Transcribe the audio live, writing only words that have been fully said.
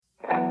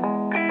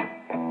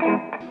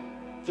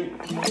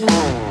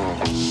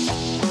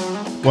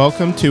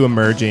Welcome to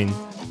Emerging,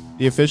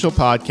 the official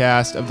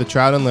podcast of the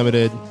Trout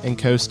Unlimited and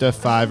Costa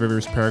Five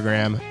Rivers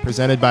program,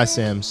 presented by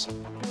Simms.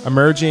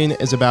 Emerging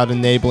is about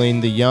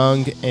enabling the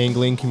young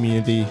angling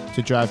community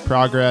to drive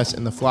progress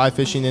in the fly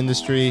fishing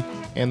industry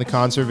and the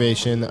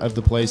conservation of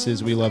the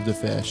places we love to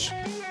fish.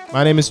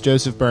 My name is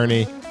Joseph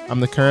Burney. I'm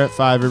the current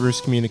Five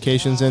Rivers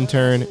communications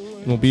intern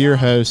and will be your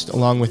host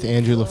along with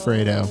Andrew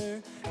Lafredo.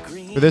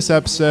 For this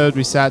episode,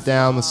 we sat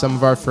down with some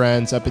of our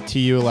friends up at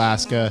TU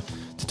Alaska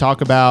to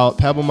talk about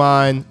Pebble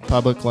Mine,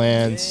 public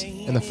lands,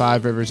 and the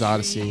Five Rivers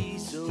Odyssey.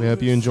 We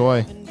hope you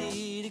enjoy.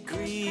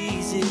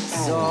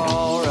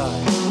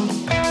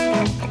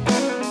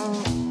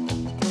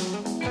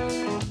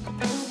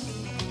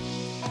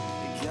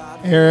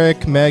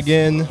 Eric,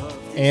 Megan,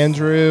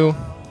 Andrew,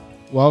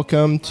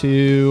 welcome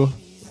to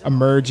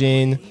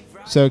Emerging.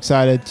 So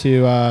excited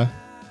to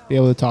be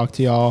able to talk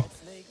to y'all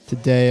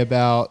today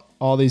about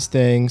all these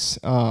things.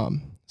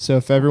 So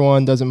if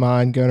everyone doesn't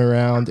mind going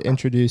around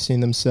introducing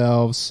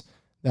themselves,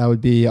 that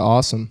would be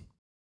awesome.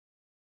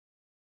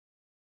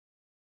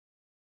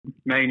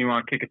 Megan, you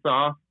want to kick us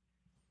off?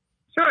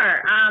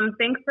 Sure.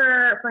 Thanks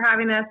for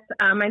having us.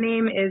 My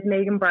name is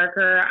Megan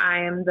Barker.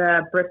 I am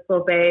the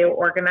Bristol Bay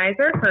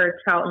organizer for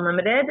Trout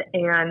Unlimited,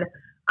 and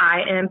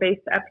I am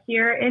based up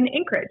here in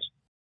Anchorage.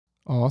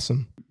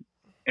 Awesome.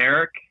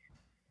 Eric?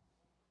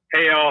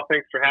 Hey, y'all.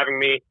 Thanks for having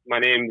me. My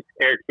name is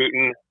Eric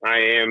Booten.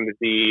 I am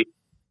the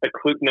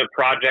Eklutna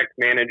project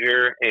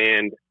manager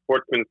and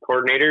sportsman's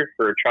coordinator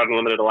for Trout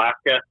Unlimited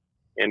Alaska,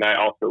 and I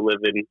also live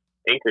in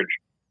Anchorage.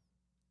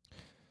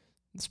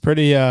 It's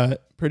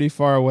pretty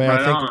far away.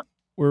 Right I think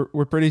on.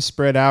 we're pretty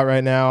spread out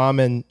right now. I'm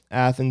in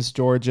Athens,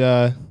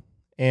 Georgia.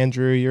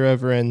 Andrew, you're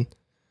over in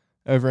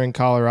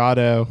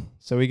Colorado.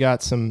 So we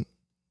got some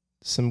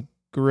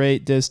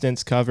great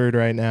distance covered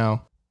right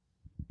now.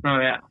 Oh,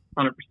 yeah,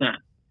 100%.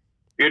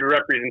 Good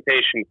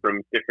representation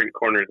from different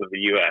corners of the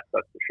U.S.,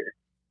 that's for sure.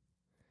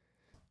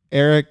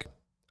 Eric,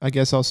 I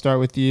guess I'll start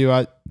with you.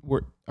 Are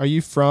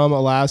you from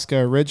Alaska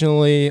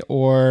originally,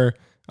 or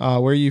where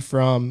are you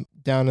from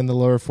down in the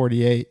lower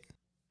 48?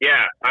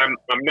 Yeah, I'm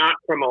not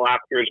from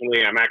Alaska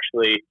originally. I'm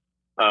actually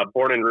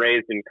born and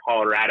raised in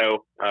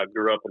Colorado.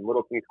 Grew up in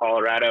Littleton,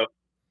 Colorado,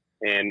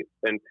 and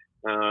spent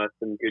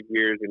some good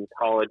years in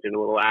college and a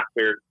little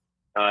after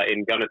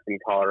in Gunnison,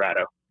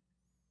 Colorado,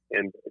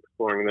 and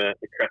exploring the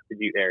Crested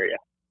Butte area.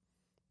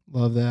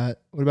 Love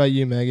that. What about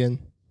you, Megan?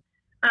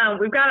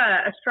 We've got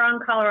a strong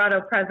Colorado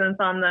presence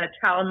on the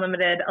Trout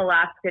Unlimited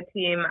Alaska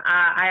team.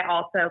 I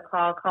also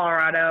call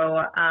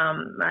Colorado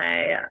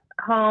my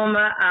home.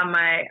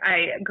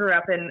 I grew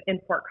up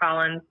in Fort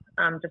Collins,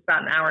 just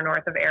about an hour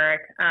north of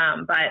Eric.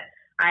 But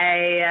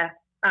I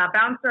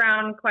bounced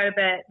around quite a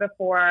bit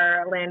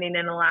before landing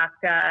in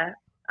Alaska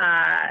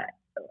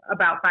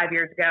about 5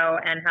 years ago,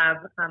 and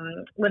have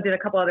lived in a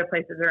couple other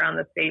places around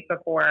the state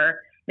before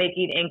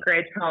making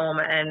Anchorage home.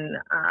 And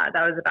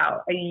that was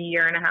about a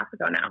year and a half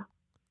ago now.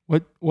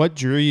 What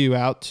drew you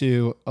out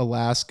to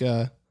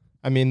Alaska?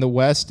 I mean, the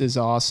West is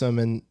awesome,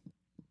 and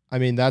I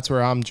mean that's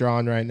where I'm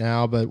drawn right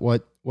now. But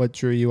what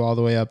drew you all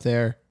the way up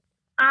there?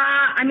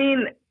 I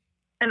mean,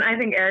 and I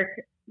think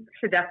Eric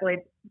should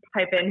definitely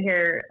pipe in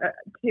here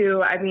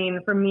too. I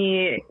mean, for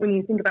me, when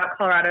you think about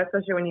Colorado,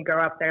 especially when you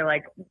grow up there,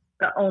 like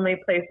the only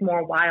place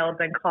more wild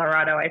than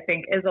Colorado, I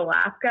think, is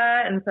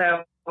Alaska. And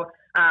so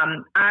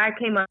I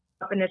came up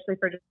initially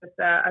for just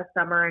a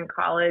summer in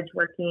college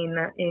working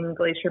in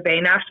Glacier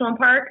Bay National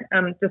Park.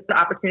 Just the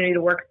opportunity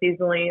to work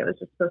seasonally. It was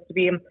just supposed to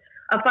be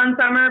a fun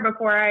summer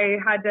before I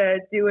had to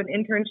do an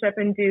internship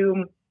and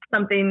do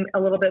something a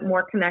little bit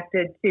more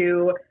connected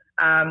to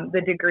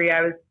the degree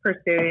I was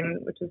pursuing,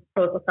 which is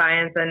political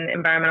science and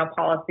environmental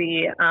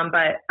policy.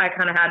 But I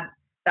kind of had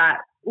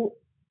that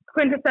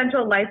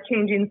quintessential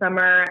life-changing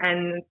summer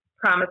and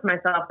promised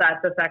myself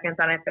that the second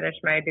that I finished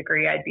my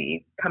degree, I'd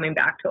be coming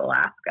back to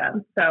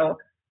Alaska. So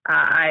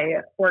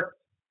I worked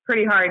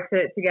pretty hard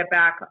to get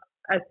back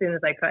as soon as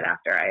I could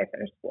after I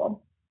finished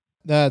school.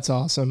 That's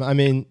awesome. I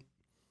mean,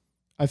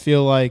 I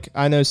feel like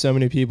I know so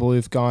many people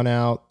who've gone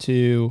out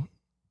to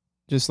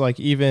just like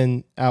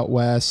even out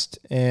west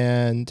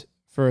and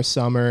for a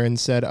summer and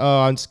said,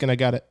 "Oh, I'm just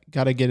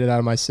gotta get it out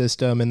of my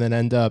system," and then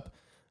end up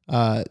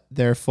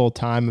there full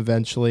time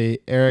eventually.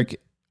 Eric,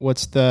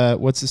 what's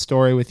the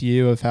story with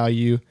you of how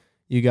you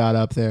got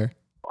up there?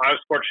 I was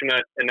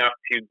fortunate enough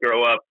to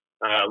grow up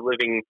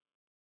living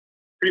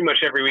pretty much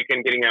every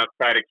weekend, getting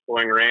outside,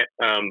 exploring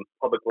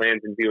public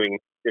lands and doing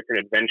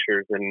different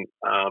adventures. And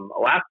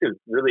Alaska's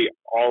really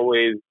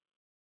always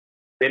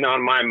been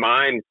on my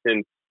mind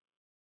since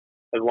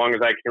as long as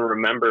I can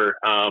remember,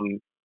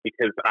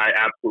 because I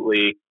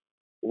absolutely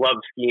love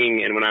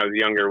skiing. And when I was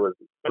younger, was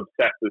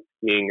obsessed with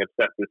ski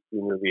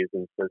movies.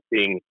 And so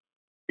seeing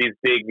these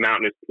big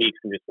mountainous peaks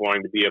and just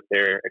wanting to be up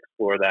there,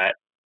 explore that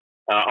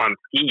on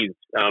skis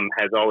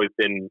has always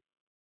been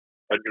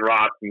a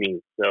draw to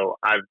me. So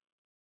I've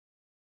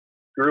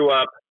grew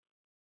up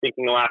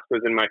thinking Alaska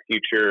was in my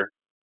future,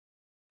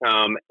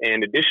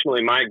 And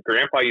additionally, my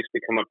grandpa used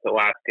to come up to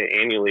Alaska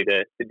annually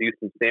to do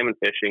some salmon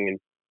fishing. And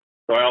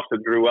so I also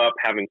grew up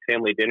having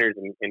family dinners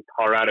in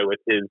Colorado with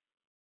his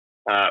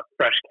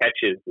fresh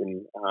catches.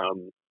 And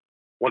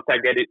once I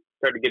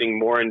started getting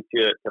more into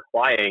to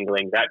fly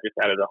angling, that just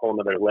added a whole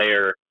nother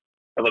layer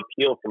of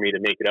appeal for me to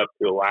make it up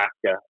to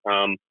Alaska.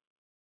 And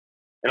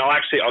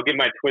I'll give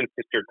my twin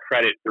sister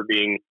credit for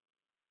being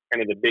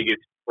kind of the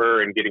biggest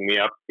spur in getting me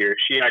up here.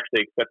 She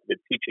actually accepted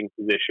a teaching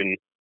position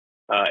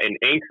in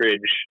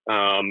Anchorage,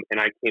 and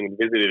I came and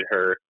visited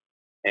her.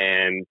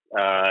 And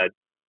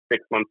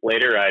 6 months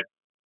later, I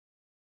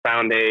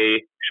found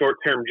a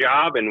short-term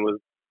job and was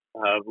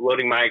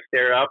loading my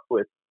Xterra up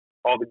with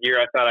all the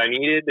gear I thought I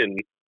needed, and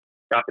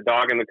got the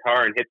dog in the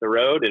car and hit the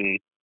road. And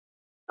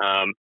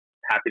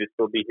happy to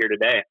still be here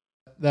today.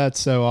 That's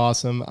so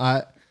awesome.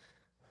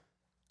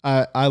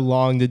 I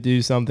long to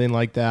do something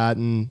like that,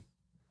 and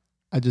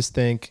I just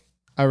think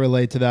I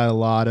relate to that a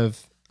lot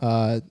of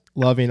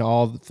loving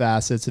all the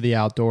facets of the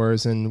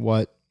outdoors and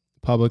what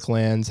public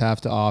lands have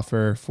to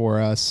offer for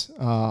us.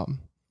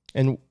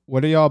 And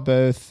what are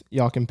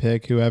y'all can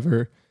pick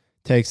whoever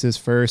takes this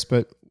first,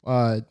 but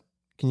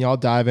can y'all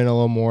dive in a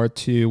little more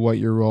to what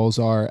your roles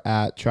are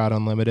at Trout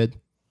Unlimited?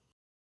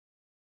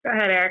 Go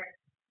ahead, Eric.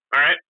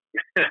 All right.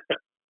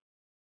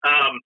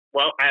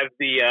 Well, as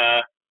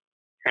the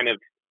kind of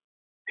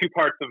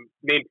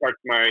main parts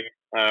of my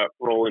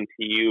role in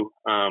TU,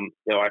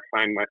 though I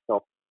find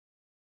myself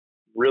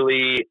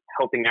really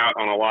helping out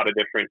on a lot of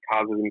different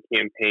causes and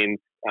campaigns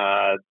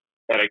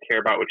that I care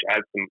about, which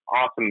adds some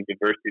awesome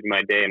diversity to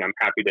my day. And I'm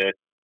happy to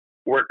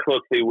work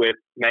closely with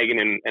Megan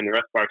and the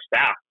rest of our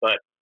staff. But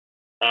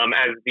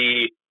as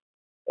the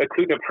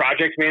Eklutna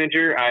project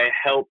manager, I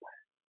help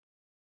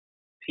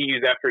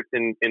TU's efforts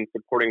in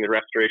supporting the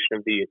restoration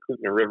of the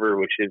Eklutna River,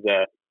 which is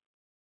a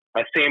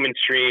salmon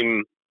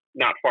stream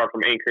not far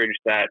from Anchorage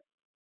that,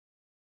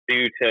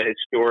 due to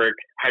historic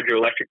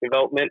hydroelectric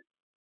development,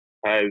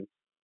 has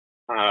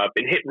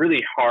been hit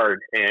really hard.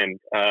 And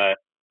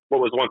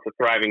what was once a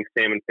thriving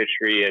salmon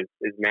fishery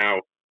is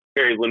now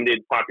very limited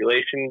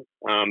population.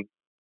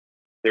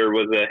 There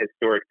was a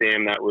historic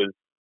dam that was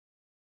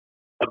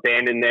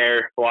abandoned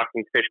there,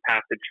 blocking fish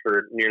passage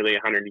for nearly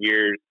 100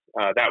 years.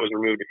 That was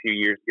removed a few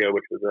years ago,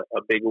 which was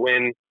a big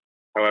win.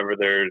 However,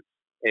 there's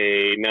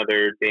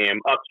another dam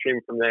upstream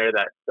from there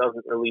that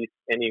doesn't release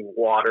any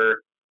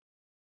water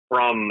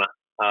from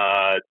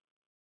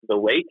the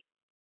lake.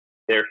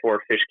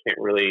 Therefore, fish can't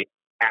really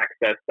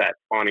access that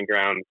spawning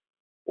ground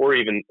or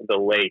even the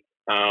lake.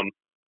 And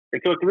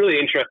so it's a really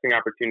interesting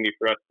opportunity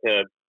for us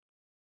to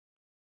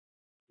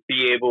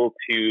be able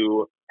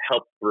to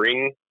help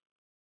bring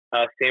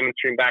salmon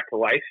stream back to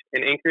life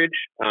in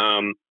Anchorage.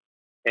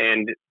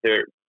 And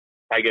there,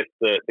 I guess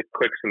the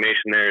quick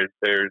summation there is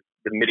there's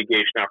the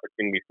mitigation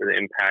opportunity for the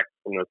impact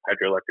from those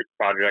hydroelectric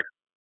projects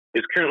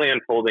is currently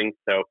unfolding.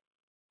 So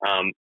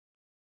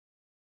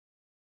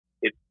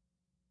it's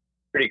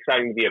pretty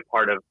exciting to be a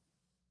part of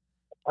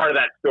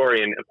that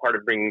story and a part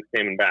of bringing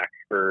salmon back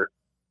for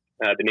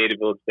the native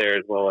village there,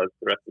 as well as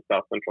the rest of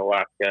South Central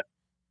Alaska.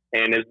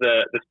 And as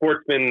the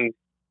sportsman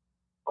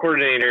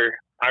coordinator,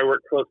 I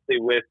work closely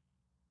with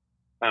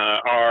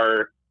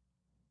our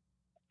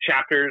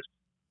chapters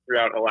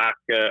throughout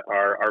Alaska,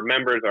 our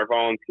members, our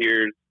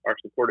volunteers, our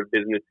supportive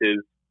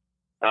businesses,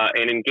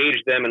 and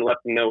engage them and let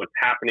them know what's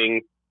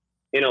happening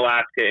in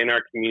Alaska, in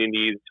our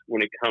communities,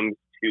 when it comes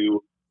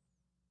to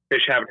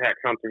fish habitat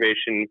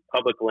conservation,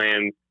 public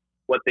lands,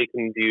 what they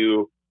can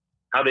do,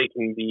 how they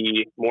can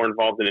be more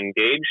involved and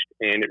engaged.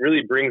 And it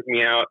really brings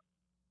me out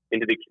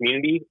into the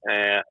community,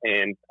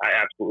 and I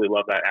absolutely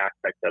love that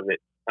aspect of it.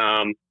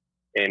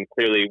 And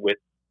clearly with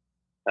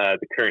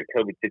the current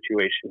COVID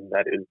situation,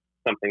 that is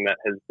something that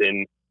has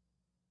been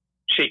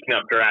shaken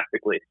up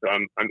drastically. So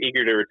I'm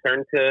eager to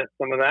return to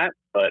some of that,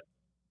 but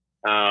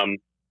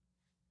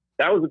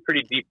that was a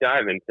pretty deep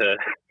dive into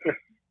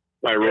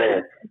my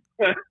role.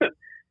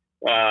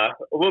 A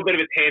little bit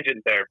of a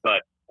tangent there,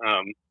 but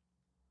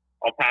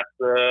I'll pass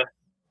the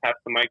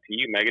mic to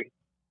you, Megan.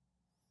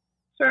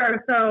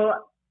 Sure. So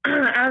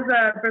as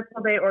a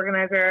Bristol Bay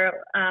organizer,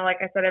 like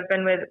I said, I've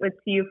been with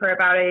TU for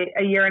about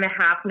a year and a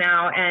half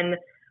now. And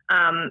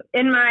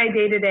in my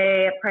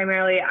day-to-day,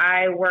 primarily,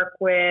 I work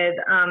with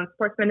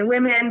sportsmen and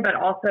women, but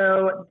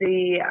also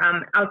the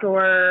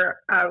outdoor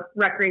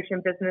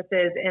recreation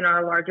businesses in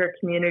our larger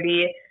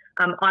community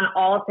on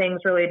all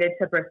things related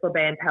to Bristol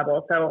Bay and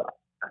Pebble. So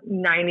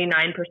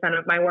 99%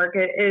 of my work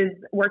is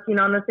working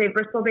on the Save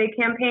Bristol Bay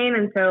campaign.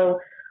 And so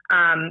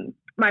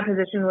my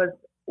position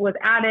was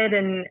added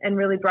and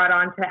really brought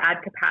on to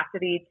add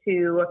capacity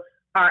to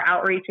our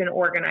outreach and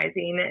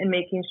organizing and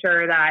making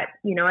sure that,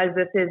 you know, as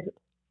this is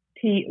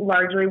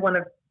largely one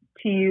of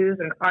TU's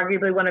and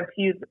arguably one of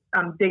TU's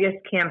biggest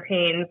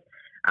campaigns,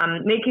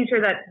 making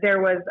sure that there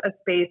was a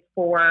space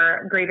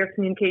for greater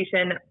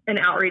communication and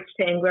outreach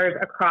to anglers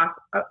across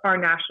our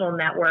national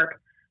network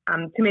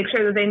to make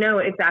sure that they know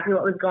exactly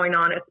what was going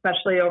on,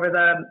 especially over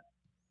the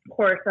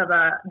course of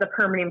the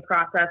permitting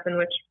process, in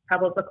which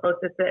Pebble's the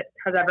closest it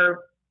has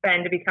ever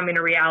Bend becoming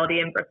a reality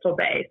in Bristol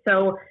Bay.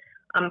 So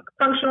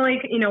functionally,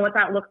 what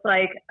that looks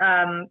like,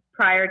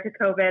 prior to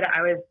COVID,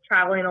 I was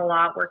traveling a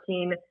lot,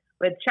 working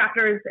with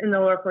chapters in the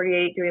lower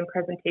 48, doing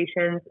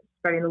presentations,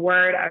 spreading the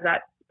word. I was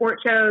at sport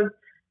shows,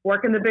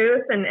 working the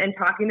booth and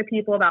talking to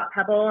people about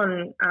Pebble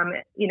and,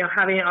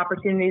 having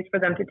opportunities for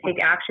them to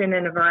take action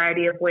in a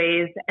variety of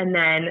ways. And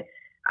then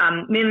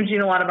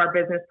managing a lot of our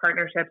business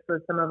partnerships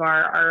with some of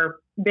our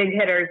big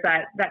hitters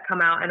that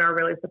come out and are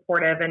really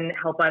supportive and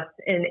help us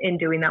in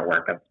doing that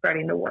work of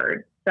spreading the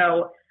word.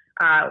 So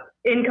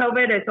in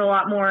COVID, it's a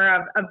lot more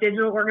of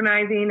digital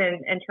organizing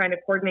and trying to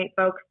coordinate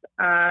folks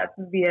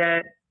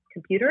via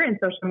computer and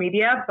social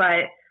media.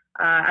 But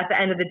at the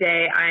end of the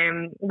day, I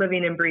am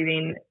living and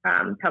breathing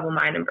Pebble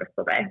Mine in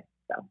Bristol Bay.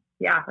 So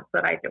yeah, that's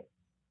what I do.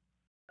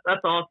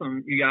 That's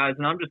awesome, you guys.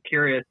 And I'm just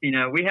curious, we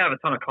have a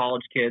ton of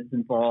college kids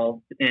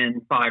involved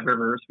in Five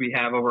Rivers. We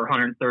have over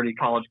 130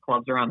 college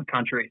clubs around the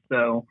country.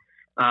 So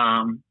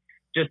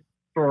just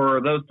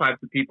for those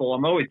types of people,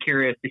 I'm always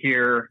curious to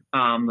hear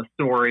the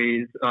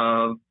stories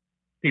of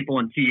people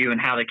in TU and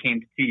how they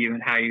came to TU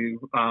and how you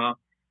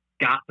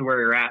got to where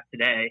you're at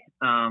today.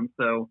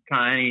 So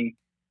kind of any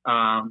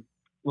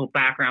little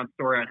background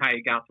story on how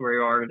you got to where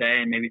you are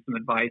today and maybe some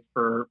advice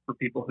for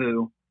people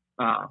who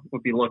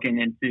would be looking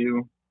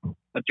into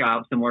a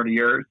job similar to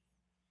yours.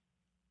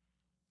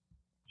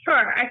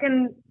 Sure, I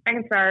can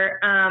start.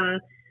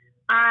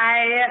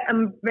 I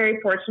am very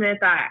fortunate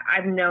that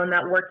I've known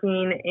that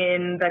working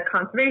in the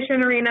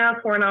conservation arena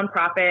for a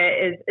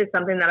nonprofit is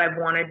something that I've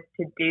wanted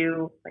to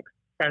do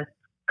since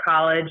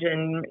college,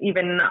 and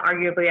even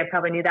arguably I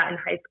probably knew that in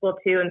high school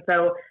too. And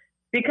so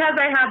because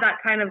I had that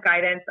kind of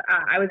guidance,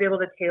 I was able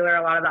to tailor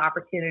a lot of the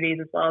opportunities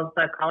as well as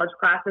the college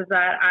classes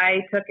that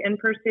I took and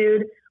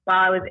pursued while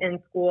I was in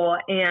school.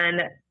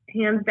 And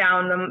hands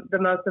down, the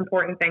most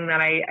important thing that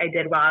I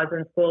did while I was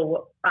in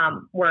school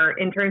were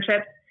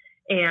internships.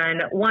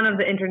 And one of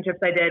the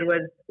internships I did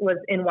was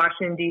in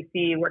Washington,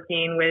 D.C.,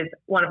 working with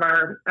one of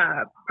our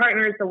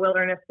partners, the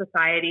Wilderness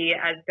Society,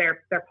 as their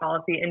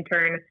policy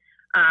intern.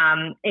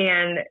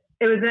 And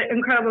it was an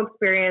incredible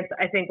experience.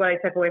 I think what I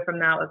took away from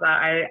that was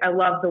that I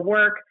loved the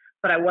work,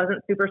 but I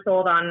wasn't super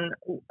sold on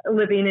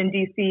living in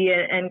D.C.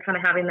 and kind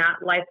of having that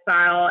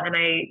lifestyle. And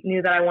I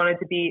knew that I wanted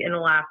to be in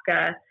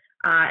Alaska.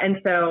 And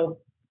so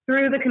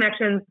through the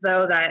connections,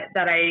 though, that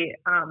I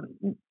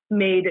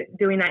made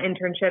doing that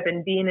internship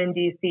and being in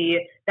DC,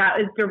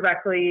 that is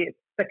directly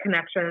the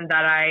connection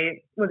that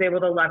I was able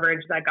to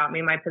leverage that got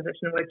me my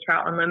position with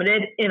Trout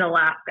Unlimited in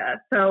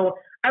Alaska. So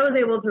I was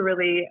able to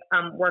really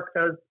work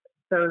those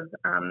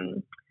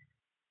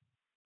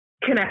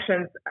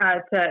connections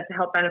to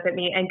help benefit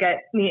me and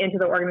get me into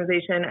the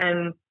organization.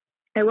 And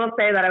I will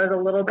say that I was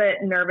a little bit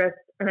nervous,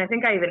 and I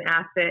think I even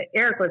asked it.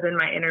 Eric was in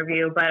my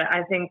interview, but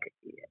I think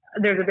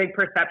there's a big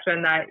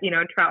perception that,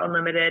 Trout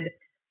Unlimited,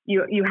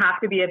 you have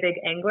to be a big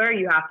angler.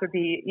 You have to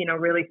be,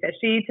 really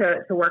fishy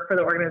to work for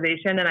the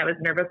organization. And I was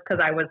nervous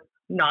because I was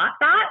not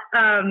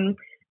that.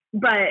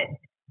 But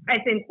I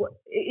think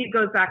it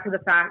goes back to the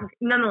fact,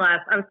 nonetheless,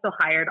 I was still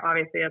hired.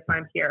 Obviously, that's why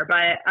I'm here.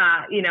 But,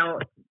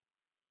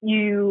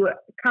 you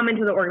come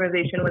into the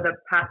organization with a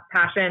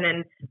passion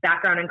and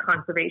background in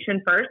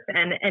conservation first,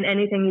 and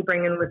anything you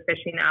bring in with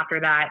fishing after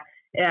that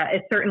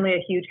is certainly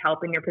a huge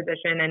help in your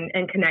position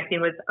and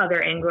connecting with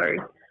other anglers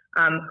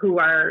who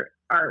are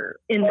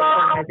in the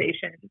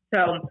organization.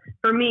 So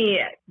for me,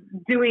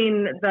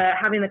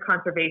 having the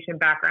conservation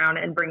background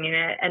and bringing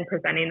it and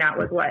presenting that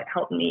was what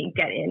helped me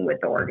get in with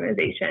the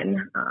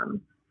organization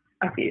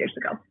a few years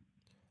ago.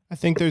 I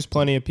think there's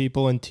plenty of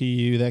people in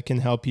TU that can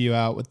help you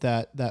out with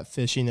that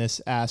fishiness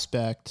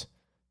aspect.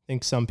 I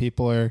think some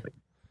people are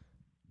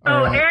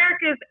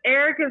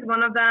Eric is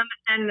one of them.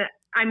 And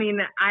I mean,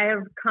 I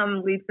have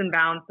come leaps and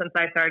bounds since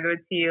I started with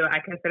TU. I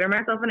consider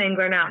myself an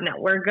angler now. No,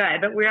 we're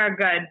good. We are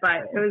good.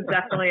 But it was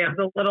definitely, I was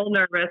a little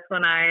nervous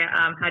when I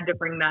had to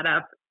bring that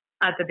up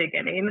at the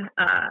beginning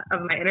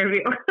of my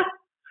interview.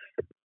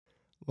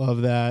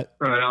 Love that.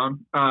 Right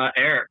on.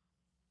 Eric.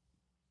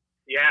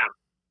 Yeah.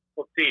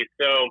 Let's see.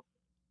 So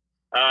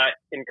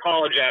in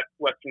college at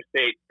Western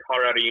State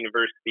Colorado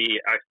University,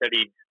 I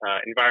studied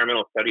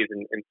environmental studies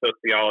and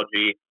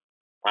sociology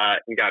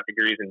and got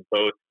degrees in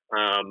both.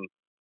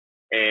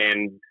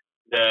 And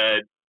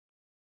the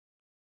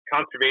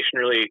conservation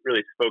really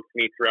spoke to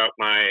me throughout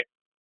my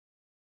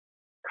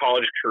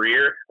college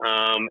career.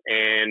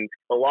 And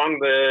along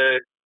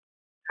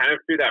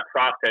through that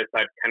process,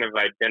 I've kind of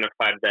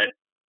identified that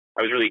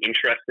I was really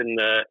interested in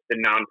the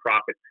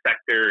nonprofit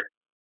sector.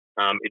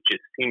 It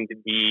just seemed to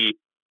be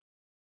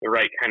the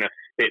right kind of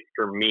fit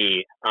for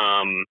me.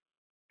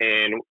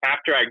 And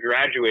after I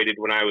graduated,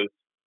 when I was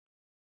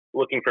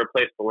looking for a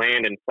place to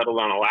land and settled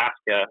on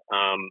Alaska,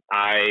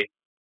 I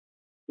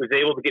was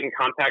able to get in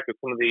contact with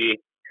some of the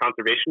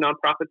conservation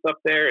nonprofits up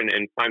there and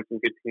find some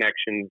good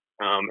connections.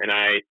 And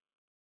I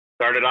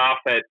started off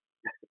at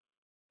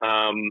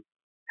kind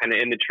of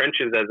in the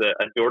trenches as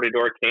a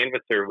door-to-door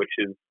canvasser, which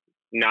is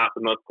not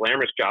the most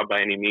glamorous job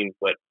by any means,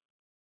 but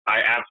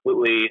I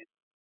absolutely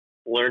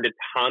learned a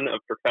ton of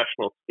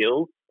professional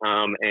skills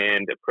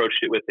and approached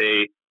it with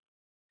a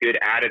good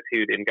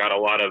attitude and got a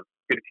lot of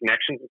good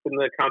connections within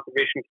the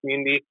conservation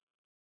community.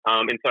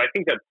 And so I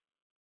think that's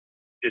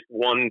just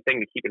one thing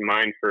to keep in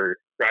mind for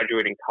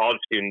graduating college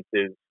students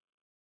is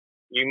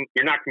you're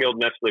not going to be able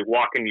to necessarily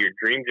walk into your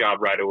dream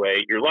job right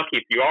away. You're lucky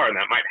if you are, and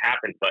that might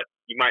happen, but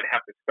you might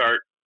have to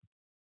start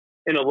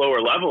in a lower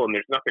level, and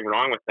there's nothing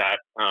wrong with that.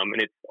 And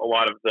it's a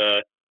lot of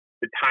the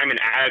time and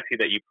attitude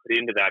that you put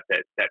into that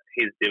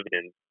pays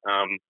dividends.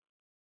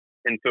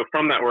 And so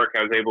from that work,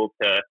 I was able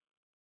to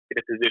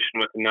get a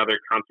position with another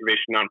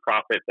conservation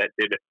nonprofit that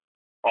did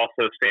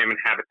also salmon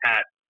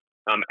habitat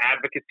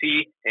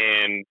advocacy.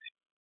 And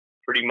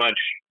pretty much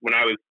when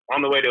I was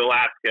on the way to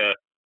Alaska,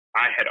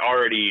 I had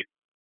already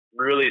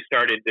really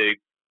started to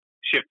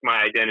shift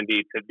my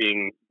identity to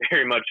being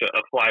very much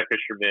a fly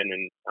fisherman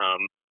and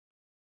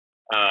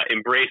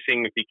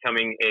embracing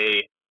becoming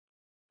a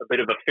bit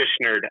of a fish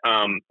nerd.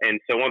 And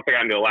so once I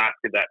got into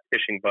Alaska, that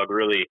fishing bug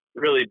really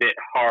bit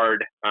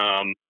hard.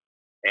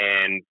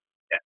 And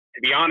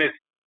to be honest,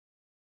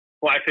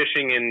 fly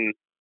fishing in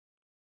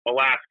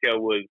Alaska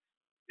was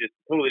just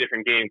a totally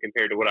different game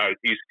compared to what I was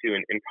used to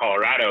in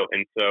Colorado.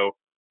 And so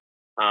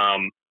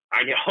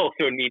I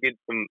also needed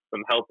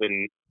some help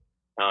in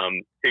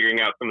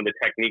figuring out some of the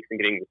techniques and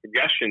getting the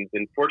suggestions.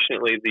 And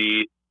fortunately,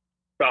 the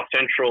South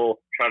Central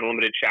Trout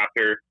Unlimited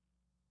chapter,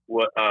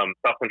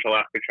 South Central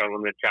Alaska Trout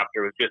Unlimited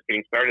chapter was just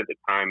getting started at the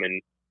time.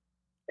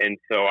 And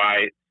so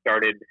I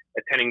started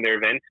attending their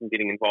events and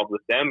getting involved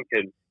with them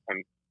because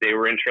they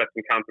were interested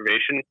in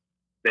conservation.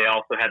 They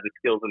also had the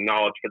skills and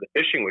knowledge for the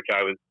fishing, which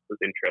I was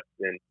interested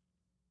in.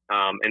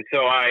 And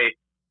so I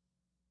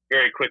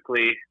very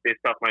quickly, based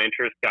off my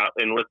interest, got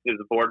enlisted as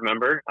a board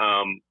member,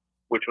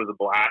 which was a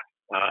blast.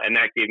 And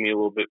that gave me a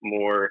little bit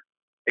more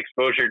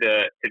exposure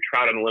to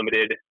Trout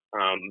Unlimited,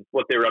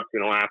 what they were up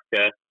to in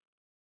Alaska,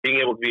 being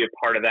able to be a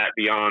part of that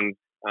beyond,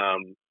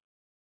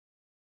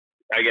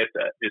 I guess,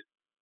 just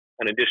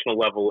an additional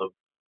level of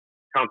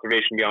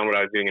conservation beyond what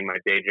I was doing in my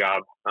day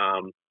job.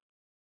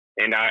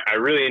 And I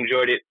really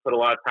enjoyed it, put a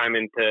lot of time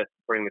into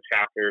supporting the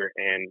chapter,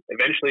 and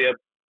eventually, at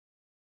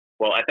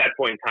that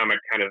point in time, I'd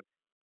kind of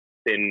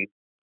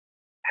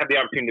had the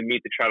opportunity to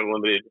meet the Trout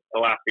Unlimited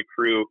Alaska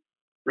crew,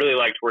 really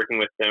liked working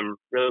with them,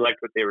 really liked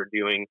what they were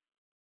doing,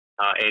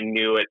 and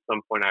knew at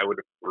some point I would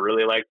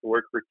really like to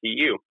work for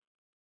TU.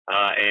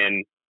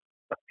 And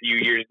a few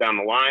years down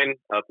the line,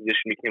 a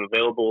position became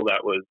available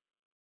that was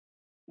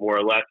more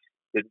or less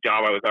the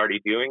job I was already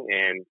doing,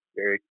 and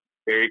very,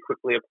 very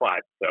quickly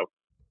applied. So,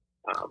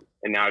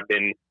 and now I've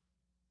been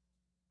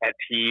at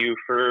TU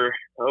for,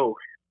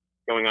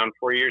 going on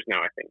 4 years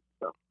now, I think.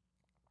 So.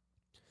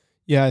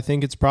 Yeah, I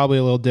think it's probably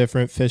a little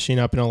different fishing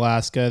up in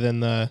Alaska than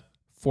the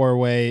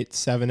 4-weight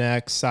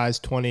 7X size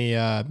 20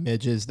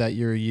 midges that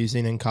you're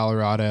using in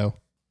Colorado.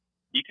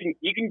 You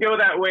can go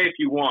that way if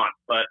you want,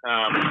 but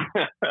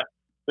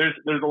there's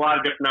a lot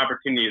of different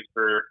opportunities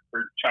for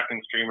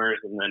chucking streamers,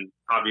 and then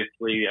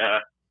obviously,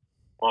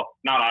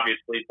 not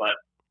obviously, but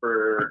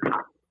for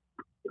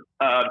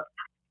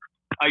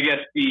I guess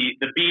the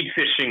bead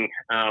fishing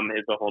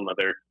is a whole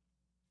nother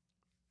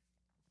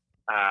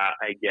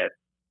I guess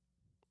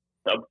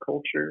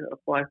subculture of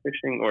fly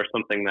fishing, or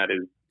something that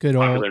is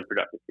popular and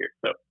productive here.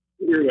 So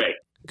either way,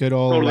 good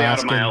old totally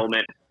Alaskan. out of my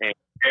element, and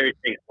very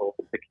thankful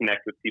to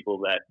connect with people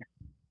that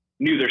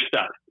knew their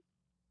stuff.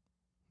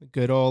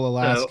 Good old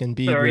Alaskan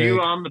bead So are rig.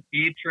 you on the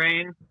bead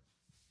train?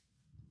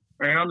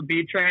 Are you on the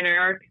bead train,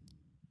 Eric?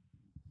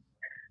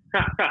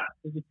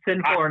 Is it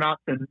sinful or not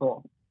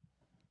sinful?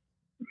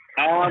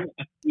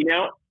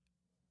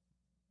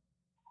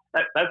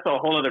 That's a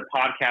whole other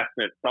podcast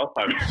in itself.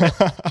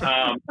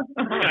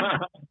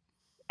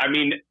 I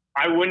mean,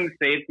 I wouldn't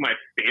say it's my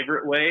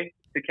favorite way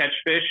to catch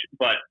fish,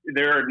 but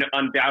there are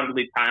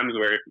undoubtedly times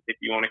where if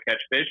you want to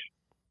catch fish,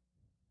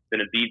 then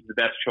a bead's the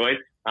best choice.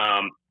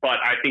 But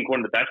I think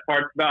one of the best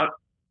parts about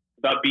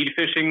bead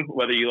fishing,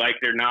 whether you like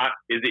it or not,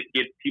 is it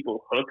gets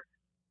people hooked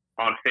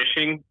on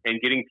fishing,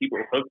 and getting people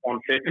hooked on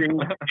fishing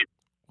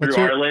through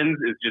our lens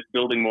is just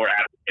building more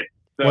advocates.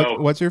 So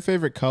what's your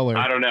favorite color?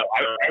 I don't know.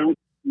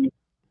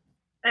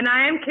 And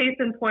I am case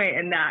in point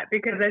in that,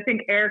 because I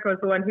think Eric was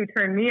the one who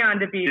turned me on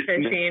to bead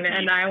fishing,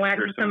 and I went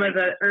to some of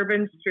the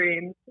urban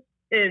streams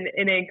in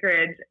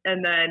Anchorage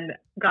and then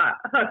got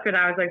hooked, and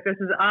I was like, this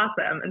is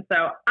awesome. And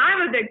so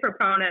I'm a big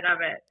proponent of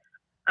it.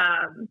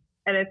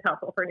 And it's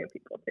helpful for new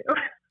people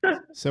too.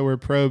 So we're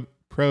pro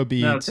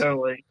beads. No,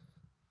 totally.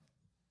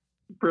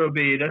 Pro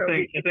bead. I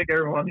think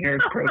everyone here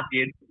is pro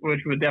bead, which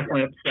would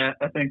definitely upset,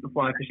 I think, the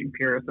fly fishing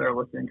purists that are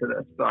listening to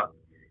this, but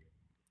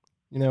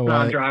you know it's what?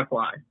 not a dry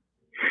fly.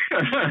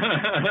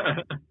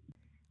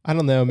 I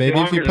don't know. Maybe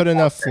if you put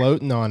enough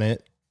floating on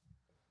it,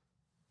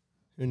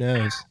 who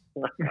knows?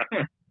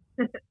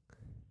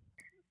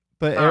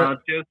 But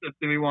Joseph,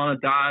 do we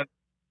want to dive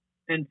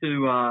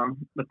into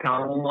the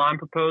paddle line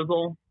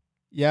proposal?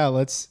 Yeah,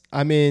 let's.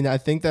 I mean, I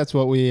think that's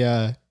what we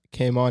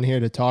came on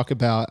here to talk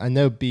about. I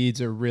know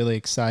beads are really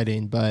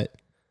exciting, but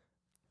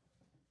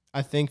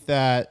I think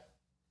that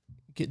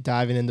think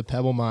diving into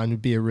Pebble Mine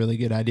would be a really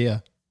good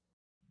idea.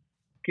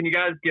 Can you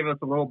guys give us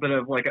a little bit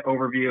of like an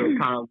overview of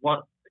kind of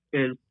what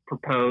is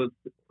proposed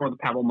for the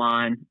Pebble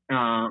Mine,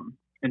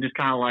 and just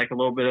kind of like a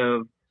little bit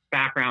of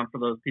background for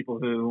those people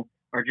who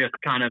are just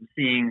kind of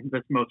seeing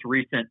this most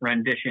recent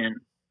rendition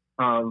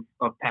of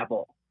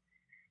Pebble?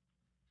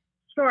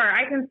 Sure,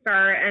 I can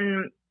start,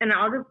 and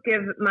I'll just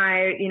give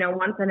my,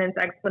 one sentence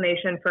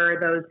explanation for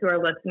those who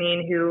are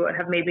listening who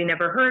have maybe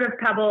never heard of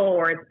Pebble,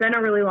 or it's been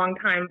a really long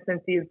time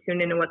since you've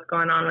tuned into what's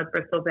going on with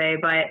Bristol Bay.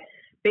 But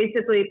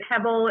basically,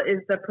 Pebble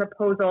is the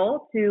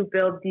proposal to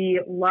build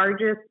the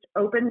largest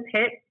open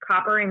pit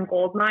copper and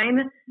gold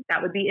mine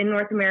that would be in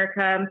North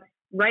America,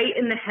 right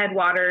in the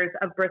headwaters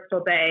of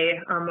Bristol Bay,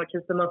 which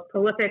is the most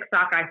prolific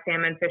sockeye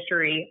salmon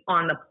fishery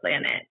on the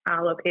planet,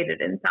 located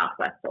in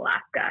Southwest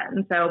Alaska.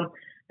 And so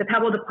the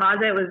Pebble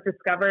deposit was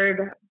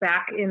discovered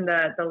back in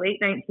the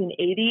late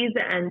 1980s,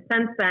 and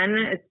since then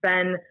it's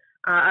been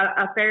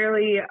a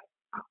fairly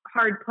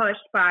hard push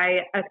by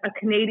a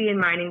Canadian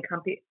mining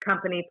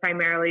company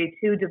primarily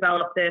to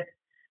develop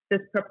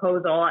this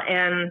proposal.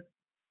 And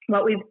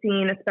what we've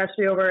seen,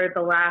 especially over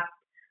the last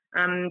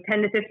 10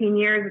 to 15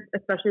 years,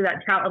 especially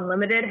that Trout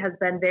Unlimited has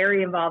been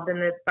very involved in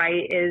this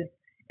fight,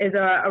 is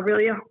a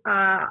really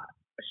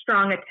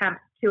strong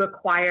attempt to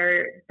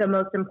acquire the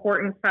most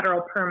important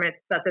federal permits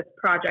that this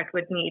project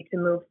would need to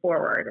move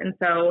forward. And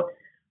so,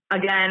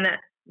 again,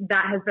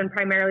 that has been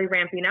primarily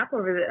ramping up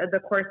over the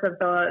course of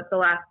the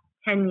last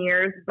 10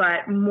 years,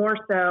 but more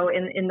so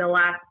in the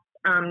last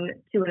 2.5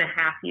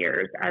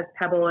 years, as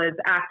Pebble is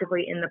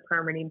actively in the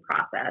permitting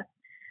process.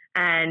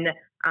 And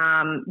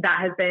that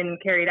has been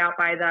carried out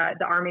by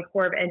the Army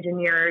Corps of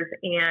Engineers,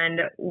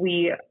 and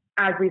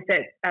as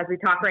we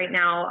talk right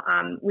now,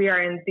 we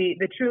are in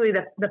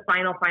the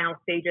final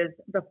stages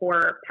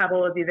before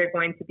Pebble is either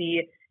going to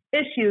be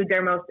issued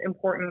their most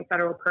important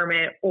federal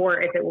permit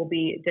or if it will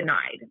be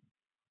denied.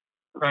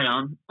 Right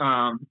on.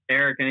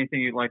 Eric, anything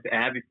you'd like to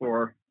add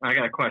before I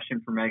got a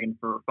question for Megan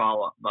for a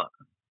follow-up, but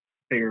I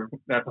figure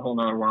that's a whole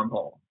nother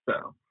wormhole.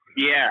 So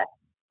yeah,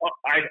 well,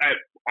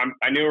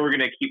 I knew we were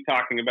going to keep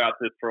talking about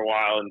this for a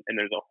while, and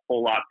there's a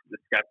whole lot to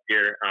discuss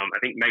here. I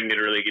think Megan did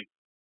a really good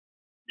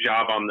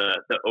job on the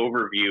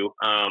overview,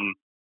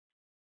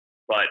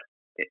 but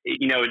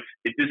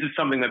this is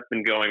something that's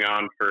been going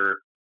on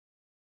for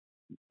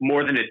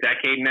more than a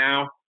decade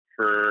now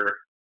for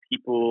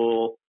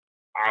people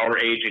our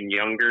age and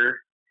younger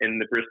in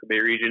the Bristol Bay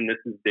region. This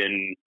has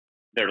been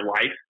their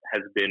life,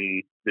 has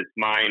been this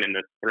mine and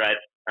this threat,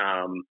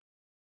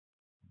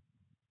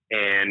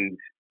 and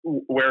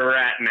where we're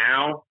at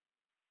now,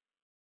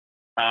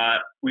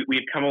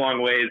 we've come a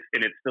long ways,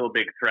 and it's still a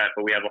big threat,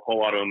 but we have a whole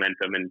lot of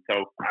momentum, and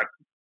so I'm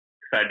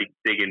excited to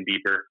dig in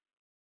deeper.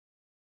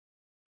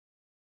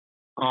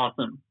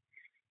 Awesome.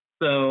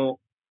 So,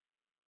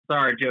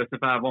 sorry,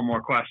 Joseph, I have one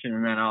more question,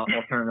 and then I'll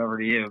turn it over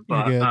to you.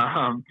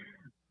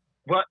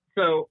 But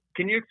so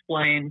can you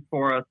explain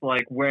for us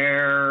like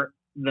where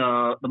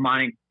the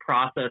mining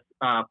process,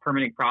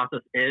 permitting process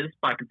is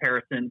by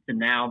comparison to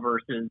now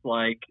versus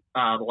like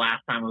the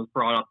last time it was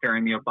brought up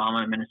during the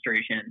Obama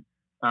administration,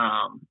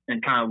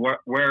 and kind of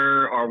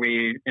where are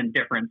we in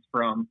difference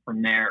from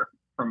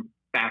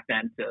back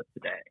then to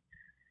today?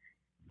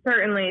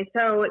 Certainly.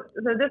 So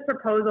this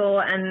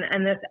proposal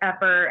and this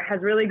effort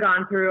has really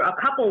gone through a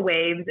couple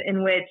waves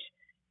in which,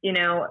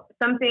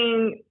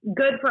 something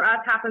good for us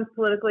happens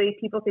politically.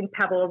 People think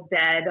Pebble's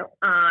dead.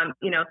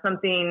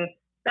 Something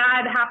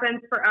bad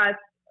happens for us,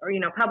 or,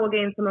 Pebble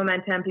gains some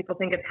momentum. People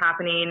think it's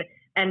happening.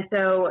 And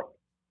so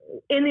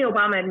in the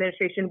Obama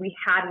administration, we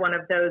had one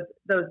of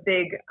those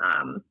big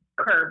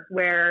curves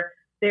where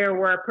there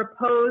were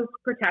proposed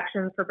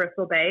protections for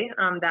Bristol Bay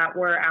that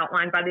were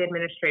outlined by the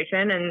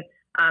administration.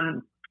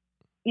 And,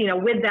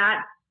 with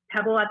that,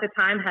 Pebble at the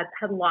time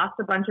had lost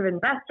a bunch of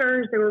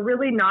investors. They were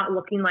really not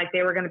looking like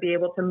they were going to be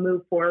able to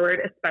move forward,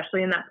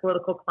 especially in that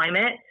political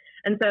climate.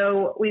 And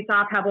so we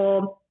saw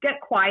Pebble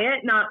get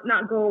quiet, not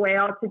go away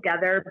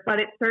altogether, but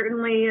it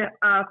certainly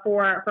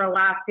for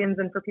Alaskans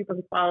and for people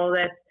who follow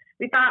this,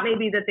 we thought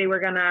maybe that they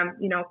were going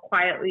to,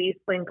 quietly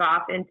slink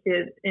off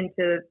into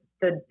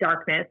the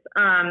darkness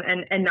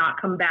and not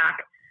come back.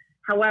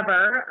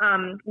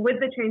 However,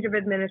 with the change of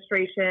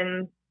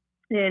administration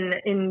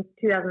in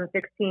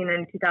 2016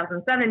 and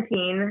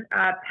 2017,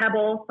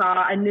 Pebble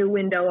saw a new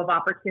window of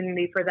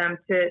opportunity for them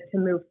to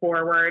move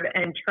forward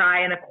and try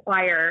and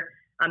acquire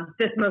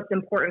this most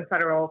important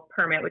federal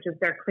permit, which is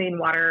their Clean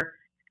Water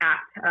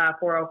Act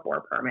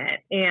 404 permit.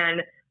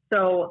 And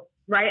so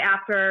right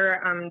after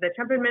the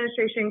Trump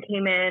administration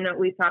came in,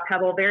 we saw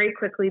Pebble very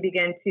quickly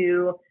begin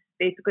to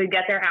basically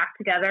get their act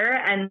together.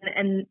 And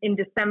in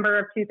December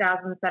of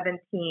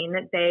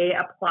 2017, they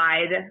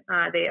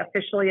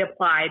officially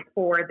applied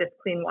for this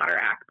Clean Water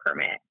Act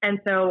permit. And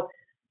so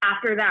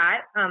after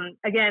that,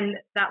 again,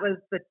 that was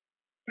the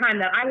time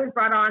that I was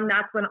brought on.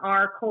 That's when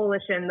our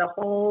coalition, the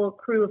whole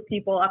crew of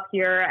people up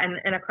here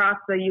and across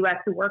the U.S.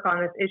 who work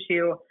on this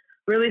issue,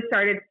 really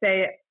started to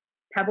say,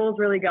 Pebble's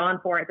really going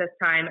for it this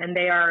time, and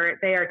they are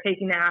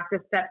taking the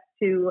active steps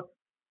to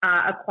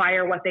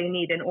acquire what they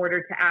need in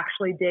order to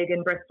actually dig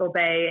in Bristol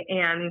Bay.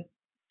 And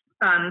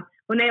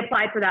when they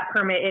applied for that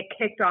permit, it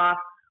kicked off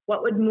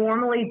what would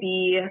normally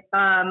be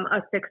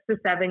a 6 to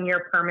 7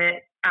 year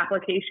permit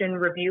application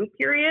review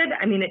period.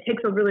 I mean, it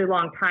takes a really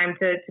long time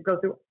to go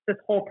through this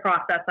whole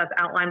process that's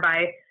outlined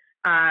by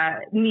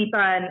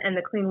NEPA and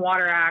the Clean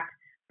Water Act.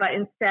 But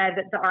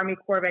instead, the Army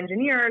Corps of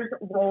Engineers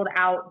rolled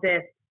out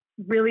this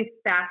really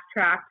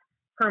fast-tracked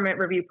permit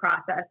review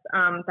process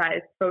that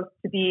is supposed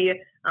to be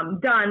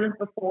done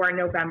before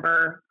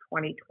November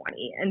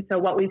 2020. And so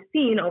what we've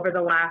seen over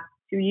the last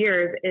 2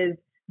 years is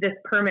this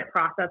permit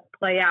process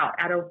play out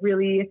at a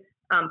really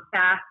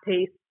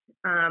fast-paced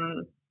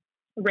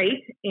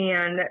rate,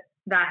 and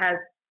that has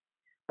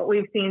what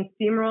we've seen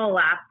steamroll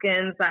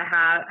Alaskans that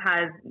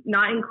has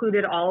not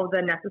included all of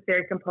the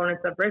necessary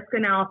components of risk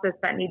analysis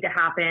that need to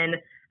happen,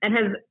 and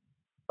has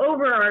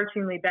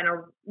overarchingly been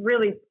a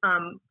really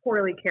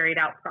poorly carried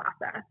out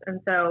process. And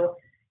so,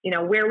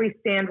 where we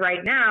stand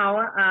right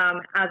now,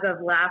 as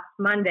of last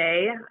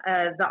Monday,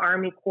 the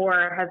Army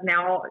Corps has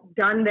now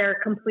done their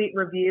complete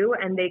review,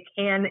 and they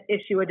can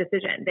issue a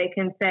decision. They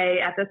can say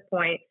at this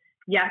point,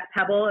 yes,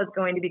 Pebble is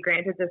going to be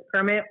granted this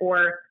permit,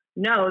 or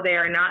no, they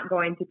are not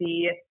going to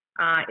be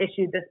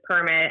issued this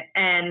permit.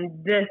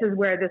 And this is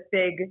where this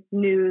big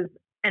news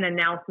and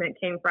announcement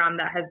came from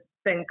that has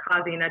been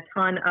causing a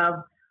ton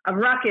of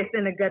ruckus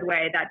in a good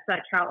way that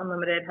Trout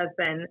Unlimited has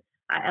been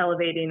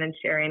elevating and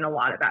sharing a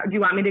lot about. Do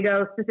you want me to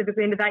go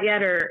specifically into that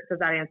yet, or does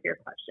that answer your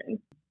question?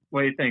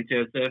 What do you think,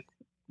 Joseph?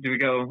 Do we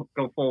go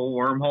full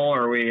wormhole,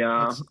 or are we?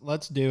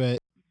 Let's do it.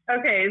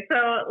 Okay,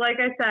 so like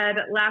I said,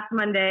 last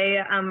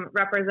Monday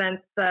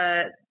represented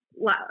the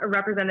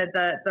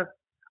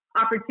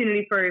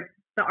opportunity for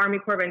the Army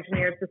Corps of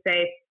Engineers to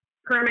say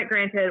permit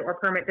granted or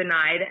permit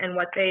denied. And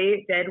what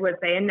they did was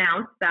they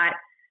announced that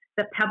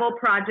the Pebble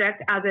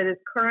project, as it is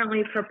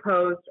currently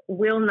proposed,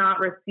 will not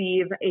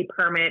receive a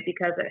permit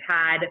because it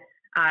had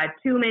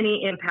too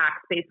many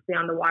impacts basically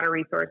on the water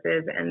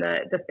resources and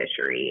the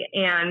fishery.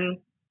 And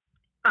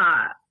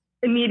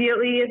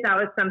immediately, that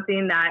was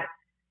something that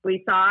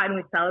we saw and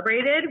we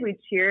celebrated. We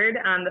cheered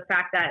the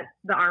fact that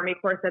the Army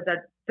Corps said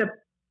that the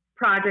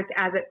project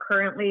as it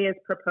currently is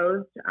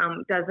proposed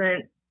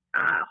doesn't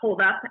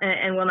hold up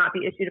and will not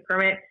be issued a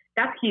permit.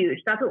 That's huge.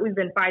 That's what we've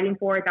been fighting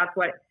for. That's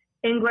what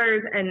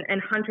anglers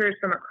and hunters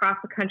from across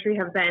the country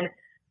have been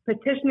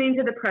petitioning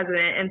to the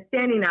president and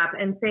standing up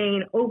and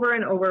saying over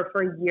and over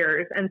for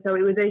years. And so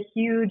it was a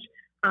huge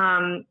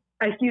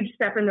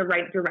step in the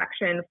right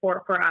direction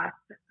for us.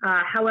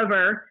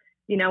 However,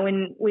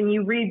 when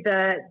you read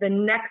the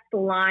next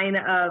line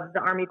of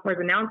the Army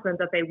Corps' announcement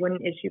that they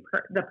wouldn't issue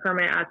the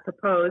permit as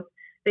proposed,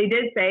 they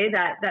did say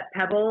that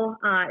Pebble,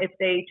 if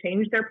they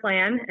change their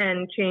plan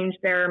and change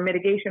their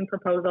mitigation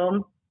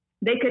proposal,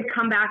 they could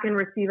come back and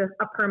receive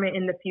a permit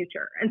in the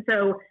future. And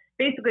so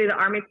basically the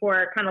Army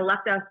Corps kind of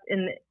left us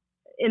in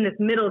this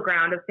middle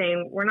ground of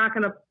saying, we're not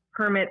going to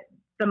permit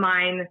the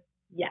mine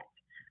yet.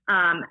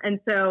 And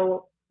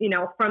so,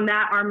 from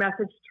that, our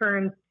message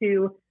turns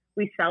to,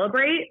 we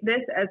celebrate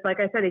this as, like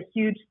I said, a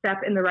huge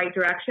step in the right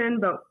direction,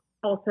 but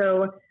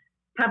also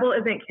Pebble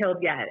isn't killed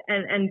yet,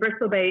 and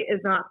Bristol Bay is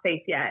not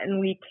safe yet,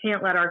 and we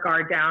can't let our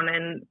guard down.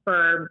 And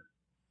for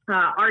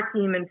our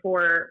team and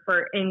for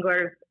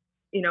anglers,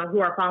 who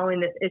are following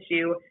this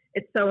issue,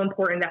 it's so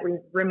important that we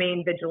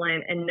remain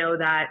vigilant and know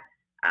that,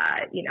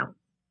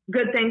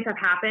 good things have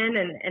happened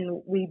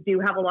and we do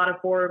have a lot of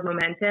forward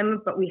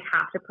momentum, but we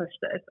have to push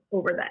this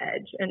over the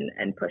edge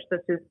and push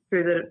this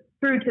through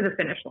to the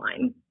finish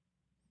line.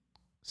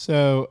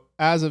 So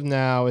as of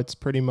now, it's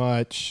pretty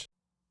much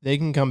they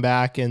can come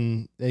back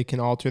and they can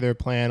alter their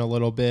plan a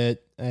little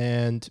bit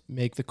and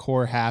make the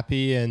Corps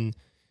happy. And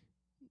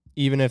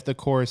even if the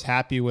Corps is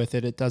happy with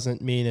it, it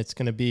doesn't mean it's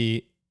going to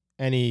be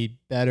any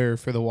better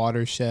for the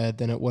watershed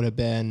than it would have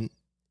been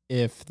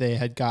if they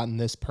had gotten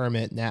this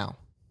permit now.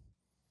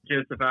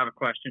 Joseph, I have a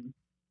question.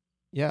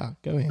 Yeah,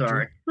 go ahead.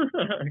 Sorry.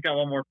 I got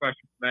one more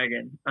question for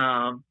Megan.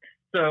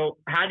 So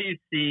how do you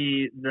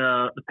see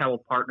the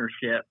Pebble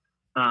partnership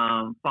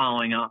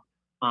following up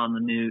on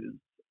the news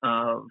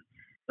of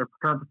their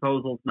current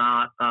proposal's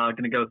not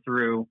going to go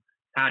through?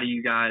 How do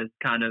you guys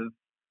kind of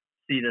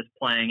see this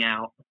playing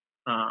out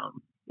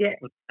with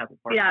the Pebble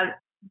partnership? Yeah,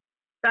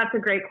 that's a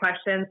great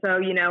question. So,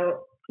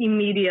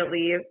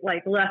 immediately,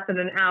 like less than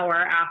an hour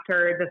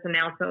after this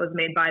announcement was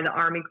made by the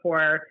Army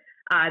Corps,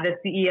 the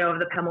CEO of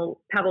the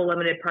Pebble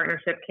Limited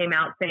Partnership came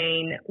out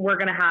saying, we're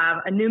going to have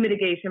a new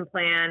mitigation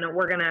plan.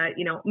 We're going to,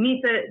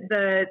 meet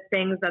the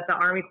things that the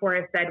Army Corps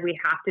has said we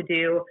have to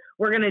do.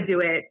 We're going to do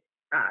it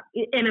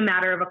in a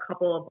matter of a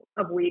couple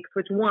of weeks,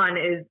 which one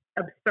is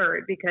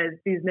absurd because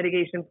these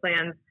mitigation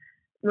plans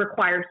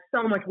require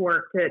so much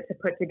work to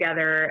put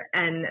together.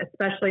 And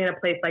especially in a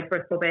place like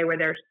Bristol Bay where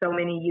there's so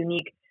many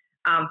unique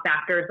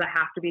factors that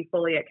have to be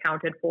fully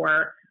accounted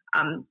for.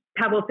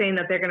 Pebble saying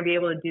that they're going to be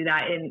able to do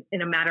that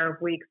in a matter of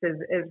weeks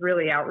is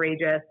really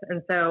outrageous.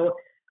 And so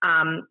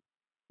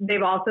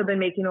they've also been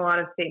making a lot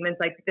of statements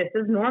like, this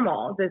is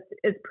normal. This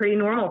is pretty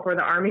normal for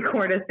the Army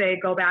Corps to say,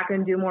 go back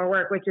and do more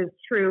work, which is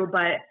true.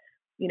 But,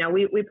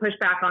 we push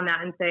back on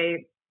that and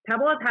say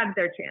Pebble has had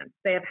their chance.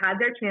 They have had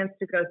their chance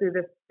to go through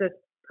this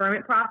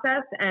permit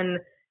process, and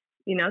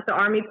the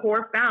Army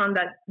Corps found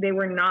that they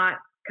were not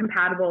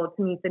compatible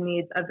to meet the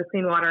needs of the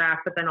Clean Water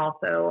Act, but then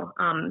also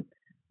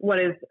what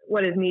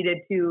is needed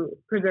to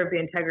preserve the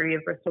integrity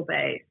of Bristol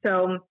Bay.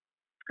 So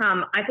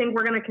I think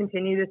we're going to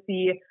continue to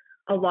see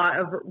a lot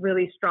of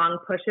really strong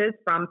pushes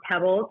from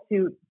Pebble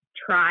to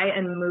try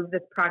and move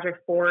this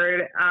project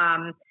forward.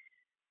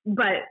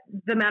 But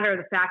the matter of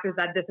the fact is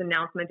that this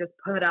announcement just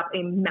put up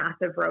a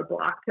massive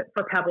roadblock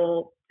for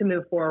Pebble to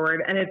move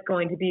forward, and it's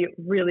going to be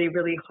really,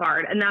 really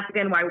hard. And that's,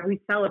 again, why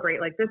we celebrate.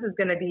 Like, this is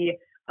going to be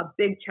a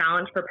big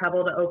challenge for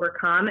Pebble to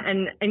overcome.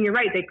 And you're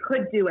right, they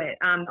could do it.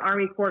 The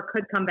Army Corps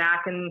could come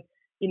back and,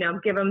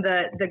 give them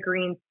the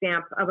green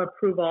stamp of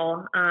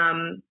approval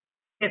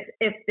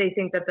if they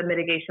think that the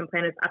mitigation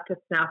plan is up to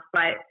snuff.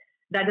 But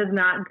that does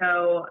not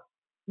go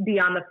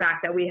beyond the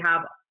fact that we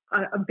have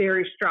a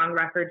very strong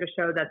record to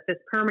show that this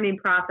permitting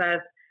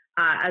process,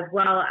 as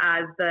well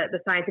as the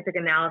scientific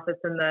analysis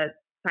and the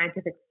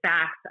scientific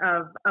facts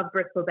of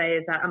Bristol Bay,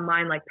 is that a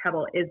mine like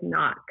Pebble is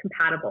not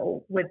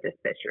compatible with this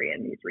fishery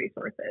and these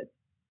resources.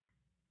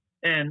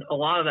 And a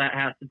lot of that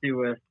has to do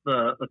with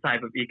the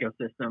type of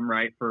ecosystem,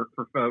 right? For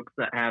folks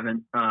that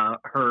haven't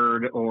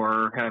heard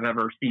or have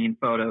ever seen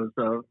photos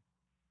of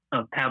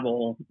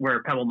Pebble,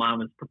 where Pebble Mine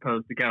was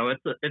proposed to go,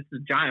 it's a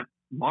giant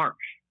marsh,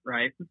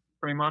 right?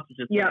 Pretty much, it's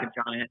just like a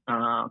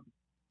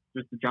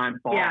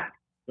giant ball. Yeah.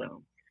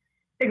 So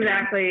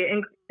exactly,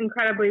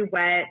 incredibly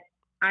wet.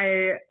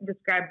 I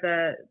describe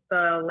the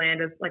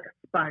land as like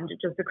a sponge. It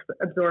just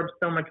absorbs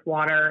so much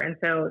water, and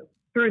so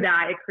through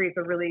that, it creates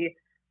a really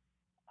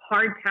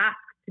hard task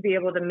to be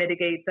able to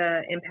mitigate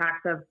the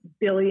impacts of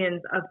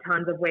billions of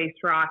tons of waste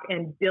rock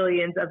and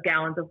billions of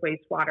gallons of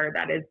wastewater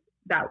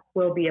that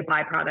will be a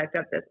byproduct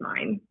of this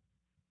mine.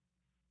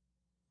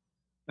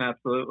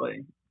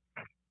 Absolutely.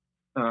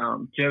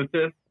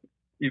 Joseph,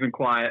 you've been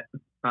quiet.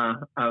 I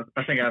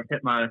think I've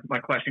hit my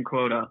question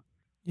quota.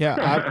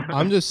 Yeah,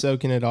 I'm just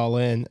soaking it all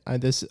in.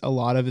 A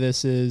lot of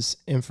this is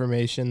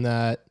information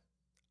that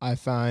I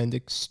find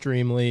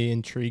extremely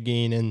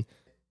intriguing, and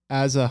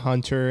as a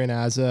hunter and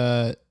as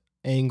a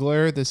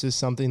angler, this is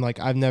something like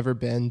I've never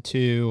been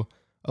to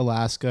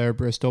Alaska or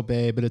Bristol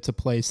Bay, but it's a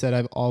place that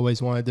I've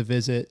always wanted to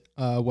visit,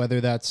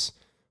 whether that's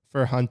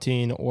for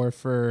hunting or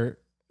for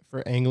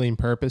angling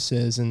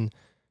purposes. And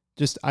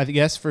just, I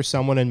guess, for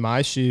someone in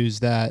my shoes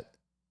that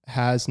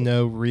has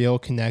no real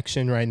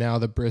connection right now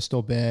to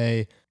Bristol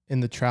Bay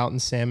and the trout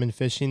and salmon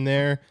fishing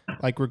there,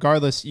 like,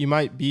 regardless, you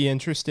might be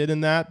interested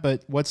in that,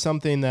 but what's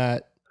something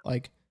that,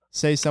 like,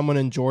 say someone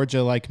in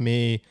Georgia like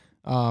me,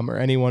 or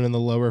anyone in the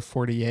lower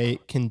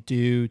 48 can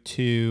do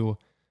to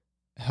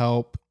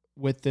help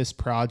with this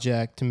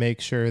project to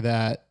make sure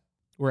that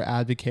we're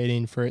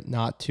advocating for it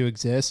not to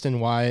exist,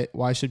 and why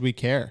should we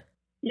care?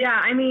 Yeah,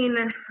 I mean,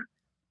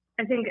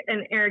 I think,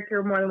 and Eric,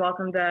 you're more than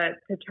welcome to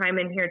chime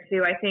in here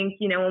too. I think,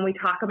 when we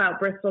talk about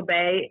Bristol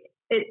Bay,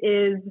 it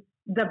is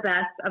the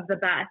best of the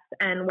best.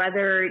 And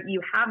whether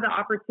you have the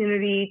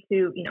opportunity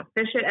to,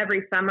 fish it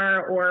every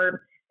summer,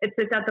 or it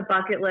sits at the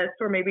bucket list,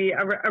 or maybe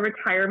a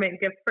retirement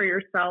gift for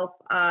yourself,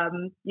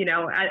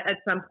 at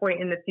some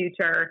point in the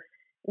future,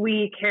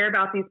 we care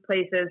about these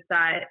places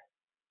that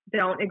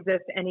don't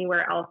exist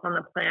anywhere else on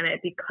the planet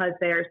because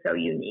they are so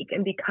unique.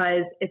 And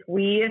because if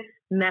we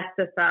mess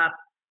this up,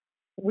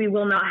 we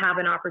will not have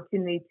an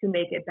opportunity to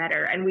make it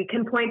better. And we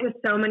can point to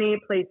so many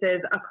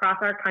places across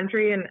our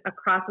country and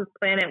across this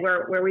planet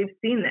where we've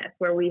seen this,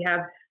 where we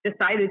have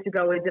decided to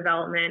go with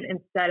development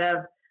instead of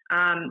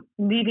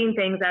leaving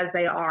things as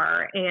they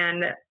are.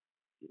 And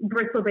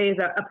Bristol Bay is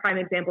a prime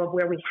example of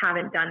where we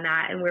haven't done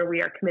that and where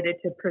we are committed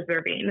to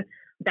preserving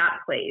that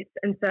place.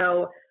 And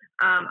so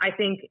I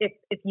think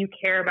if you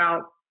care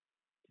about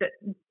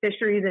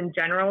fisheries in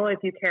general, if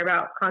you care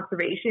about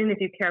conservation, if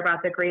you care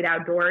about the great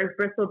outdoors,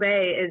 Bristol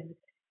Bay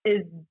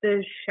is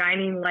the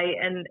shining light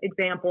and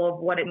example of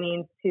what it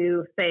means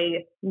to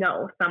say,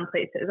 no, some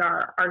places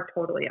are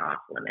totally off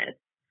limits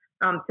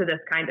to this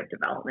kind of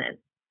development.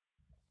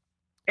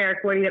 Eric,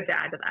 what do you have to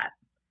add to that?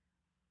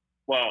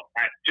 Well,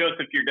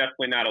 Joseph, you're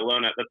definitely not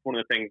alone. That's one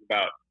of the things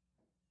about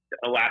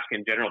Alaska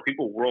in general.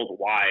 People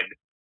worldwide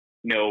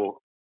know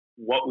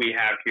what we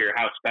have here,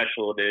 how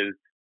special it is.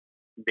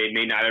 They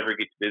may not ever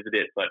get to visit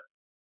it, but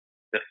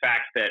the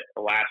fact that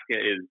Alaska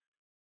is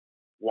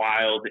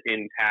wild,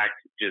 intact,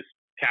 just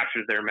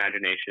captures their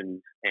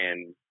imaginations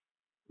and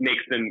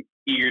makes them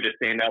eager to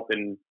stand up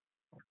and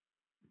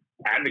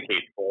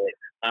advocate for it.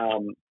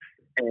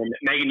 And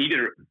Megan, you did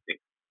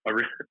a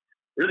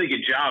really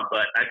good job,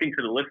 but I think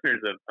for the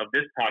listeners of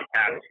this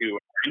podcast who are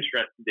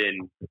interested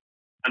in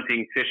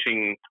hunting,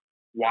 fishing,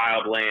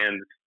 wild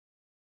lands,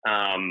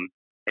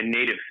 and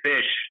native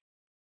fish,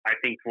 I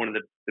think one of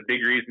the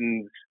big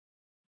reasons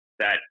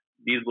that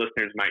these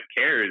listeners might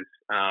care is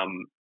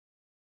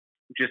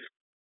just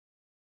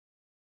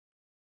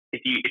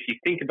if you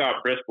think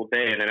about Bristol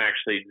Bay and then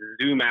actually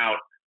zoom out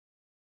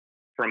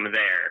from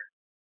there.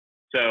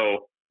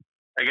 So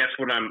I guess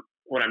what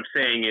I'm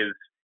saying is,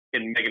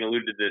 and Megan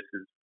alluded to this,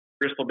 is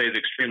Bristol Bay is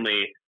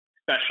extremely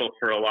special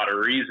for a lot of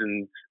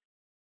reasons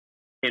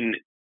in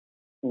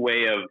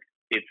way of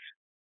its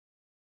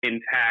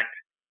intact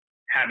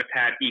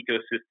habitat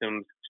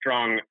ecosystems,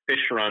 strong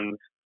fish runs,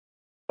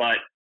 but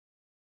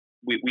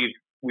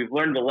we've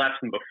learned the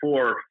lesson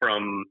before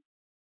from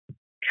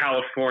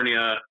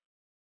California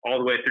all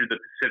the way through the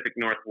Pacific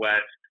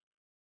Northwest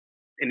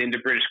and into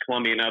British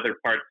Columbia and other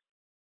parts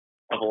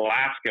of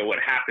Alaska, what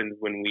happens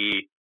when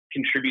we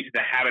contribute to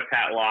the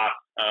habitat loss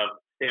of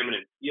salmon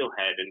and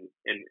steelhead,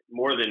 and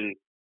more than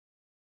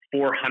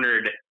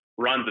 400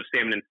 runs of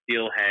salmon and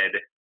steelhead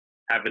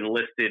have been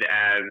listed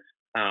as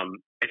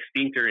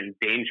extinct or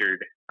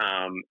endangered,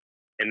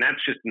 and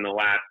that's just in the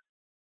last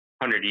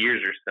 100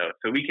 years or so.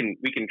 So we can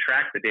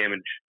track the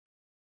damage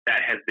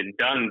that has been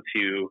done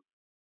to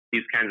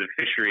these kinds of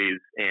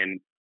fisheries. And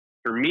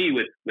for me,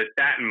 with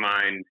that in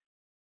mind,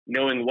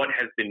 knowing what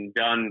has been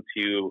done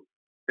to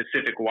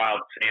Pacific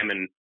wild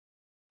salmon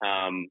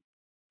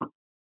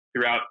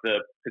throughout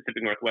the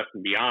Pacific Northwest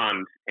and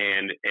beyond,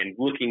 and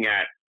looking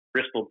at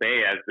Bristol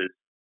Bay as this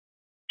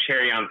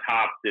cherry on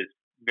top, this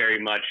very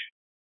much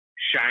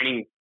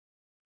shining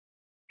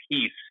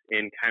piece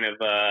in kind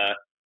of a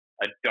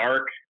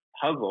dark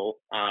puzzle,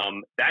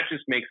 that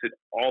just makes it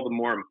all the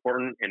more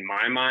important in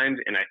my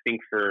mind. And I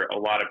think for a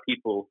lot of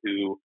people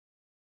who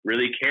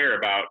really care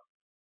about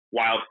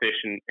wild fish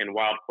and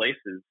wild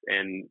places,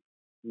 and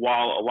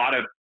while a lot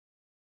of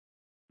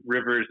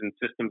rivers and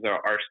systems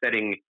are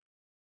setting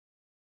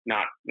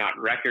not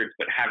records,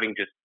 but having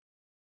just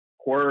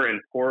poorer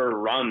and poorer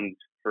runs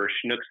for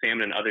Chinook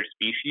salmon and other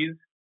species,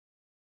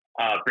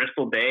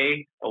 Bristol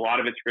Bay, a lot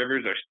of its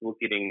rivers are still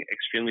getting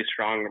extremely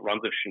strong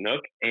runs of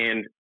Chinook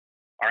and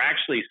are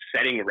actually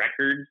setting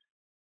records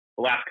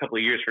the last couple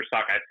of years for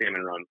sockeye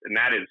salmon runs, and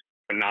that is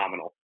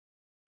phenomenal.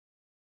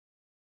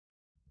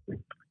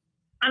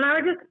 And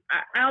I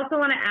also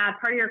want to add,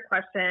 part of your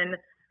question,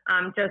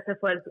 Joseph,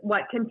 was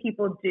what can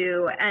people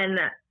do? And,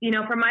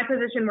 from my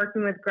position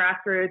working with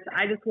grassroots,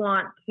 I just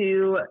want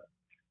to,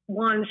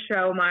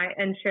 show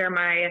and share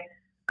my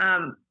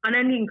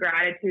unending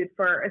gratitude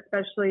for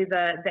especially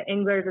the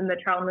anglers in the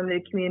Trout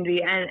Unlimited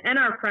community and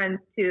our friends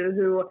too,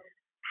 who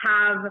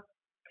have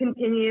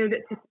continued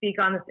to speak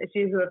on this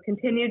issue, who have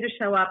continued to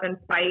show up and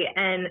fight.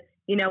 And,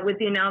 with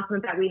the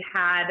announcement that we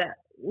had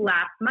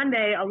last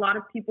Monday, a lot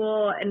of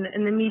people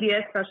in the media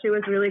especially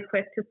was really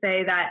quick to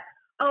say that,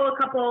 a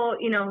couple,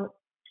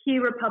 key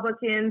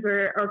Republicans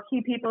or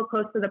key people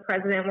close to the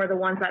president were the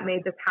ones that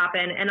made this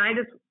happen. And I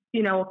just,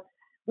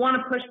 want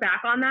to push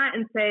back on that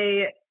and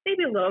say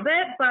maybe a little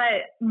bit,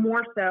 but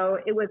more so,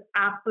 it was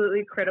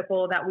absolutely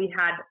critical that we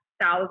had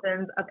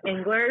thousands of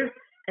anglers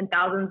and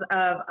thousands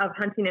of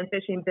hunting and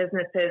fishing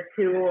businesses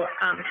who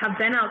have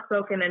been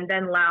outspoken and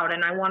been loud.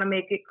 And I want to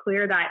make it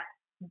clear that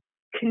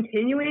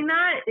continuing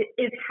that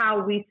is how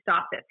we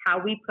stop this, how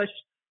we push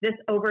this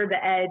over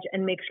the edge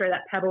and make sure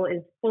that Pebble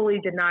is fully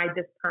denied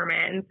this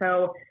permit. And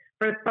so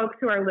for folks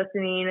who are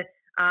listening,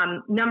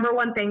 number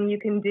one thing you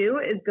can do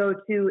is go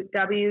to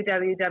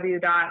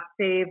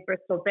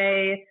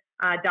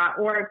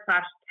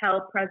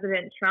www.savebristolbay.org/tell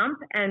President Trump.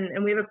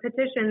 And we have a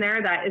petition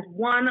there that is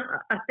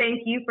a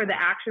thank you for the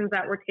actions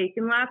that were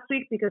taken last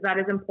week, because that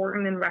is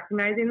important in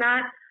recognizing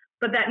that.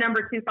 But that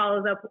number 2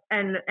 follows up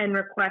and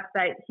requests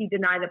that he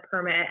deny the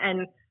permit.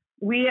 And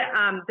we,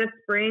 this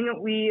spring,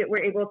 we were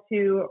able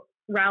to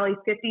rally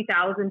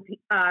 50,000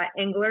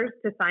 anglers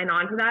to sign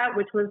on to that,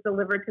 which was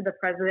delivered to the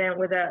president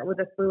with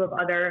a slew of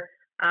other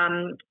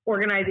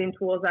organizing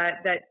tools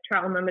that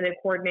Trout Unlimited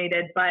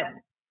coordinated. But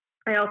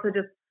I also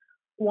just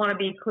want to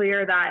be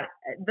clear that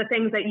the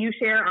things that you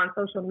share on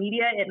social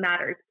media, it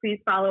matters.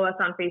 Please follow us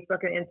on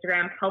Facebook and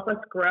Instagram. Help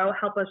us grow.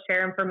 Help us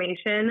share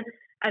information.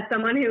 As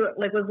someone who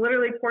was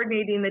literally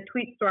coordinating the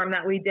tweet storm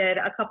that we did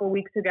a couple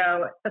weeks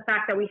ago, the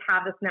fact that we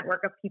have this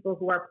network of people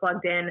who are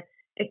plugged in,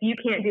 if you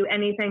can't do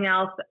anything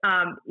else,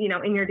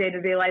 in your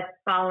day-to-day life,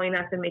 following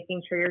us and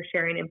making sure you're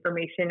sharing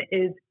information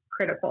is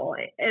critical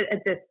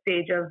at this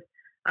stage of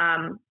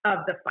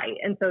the fight.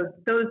 And so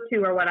those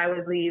two are what I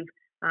would leave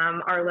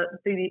our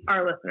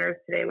listeners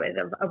today with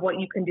of what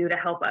you can do to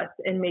help us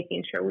in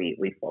making sure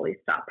we fully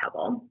stop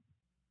Pebble.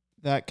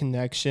 That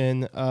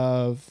connection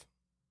of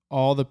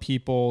all the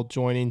people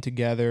joining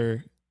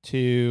together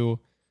to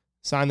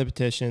sign the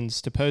petitions,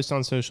 to post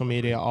on social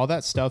media, all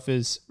that stuff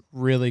is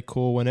really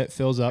cool. When it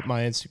fills up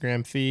my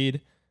Instagram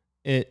feed,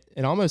 it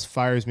almost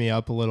fires me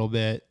up a little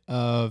bit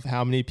of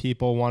how many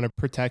people want to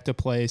protect a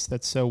place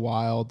that's so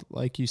wild.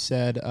 Like you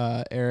said,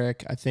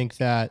 Eric, I think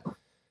that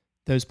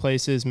those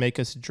places make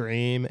us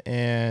dream.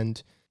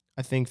 And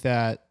I think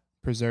that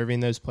preserving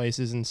those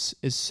places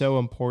is so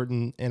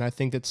important. And I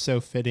think it's so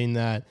fitting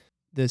that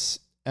this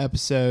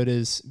episode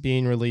is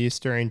being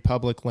released during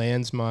Public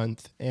Lands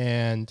Month.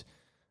 And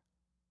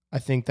I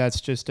think that's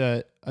just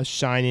a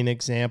shining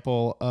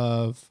example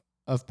of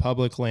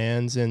public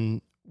lands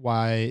and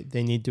why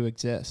they need to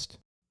exist.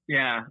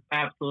 Yeah,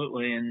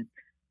 absolutely. And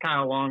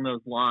kind of along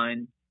those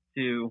lines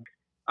too,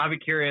 I'd be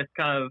curious,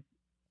 kind of,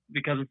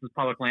 because this is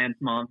Public Lands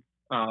Month,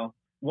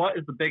 what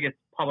is the biggest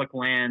public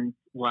lands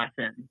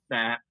lesson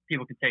that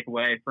people can take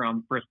away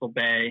from Bristol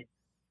Bay,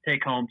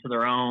 take home to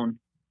their own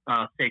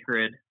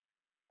sacred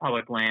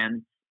public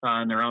lands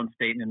in their own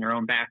state and in their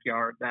own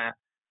backyard that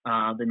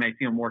they may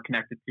feel more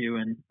connected to,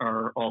 and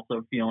are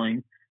also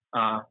feeling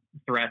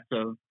threats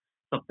of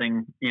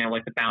something,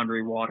 like the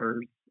Boundary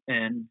Waters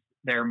and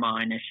their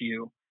mine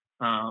issue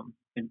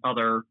in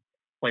other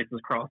places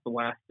across the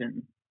West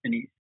and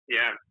East.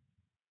 Yeah,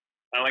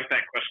 I like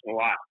that question a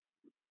lot.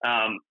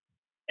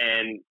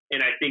 And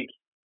I think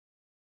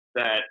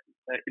that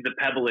the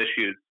Pebble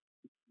issue is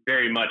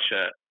very much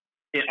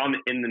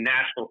in the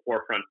national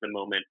forefront at the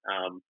moment.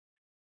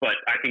 But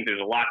I think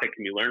there's a lot that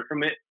can be learned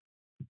from it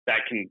that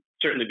can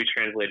certainly be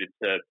translated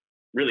to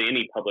really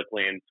any public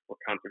lands or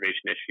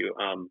conservation issue.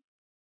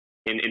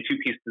 In two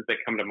pieces that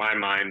come to my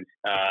mind,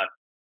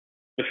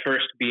 the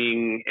first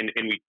being, and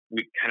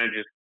we kind of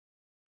just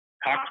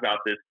talked about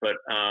this, but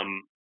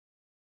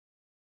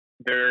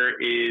there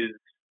is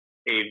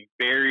a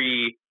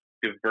very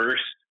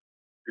diverse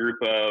group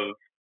of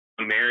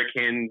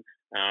Americans,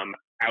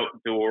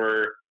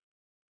 outdoor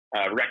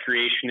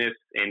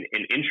recreationists and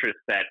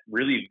interests that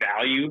really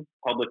value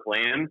public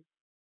lands.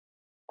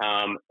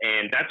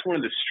 And that's one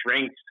of the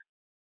strengths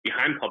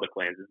behind public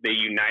lands is they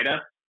unite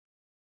us.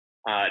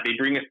 They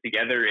bring us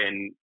together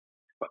in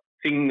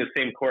singing the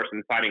same chorus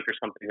and fighting for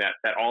something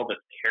that all of us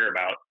care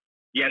about.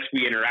 Yes,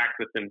 we interact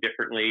with them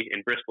differently.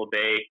 In Bristol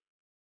Bay,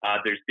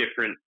 there's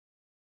different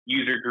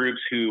user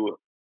groups who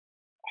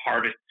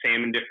harvest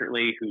salmon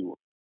differently, who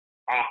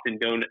often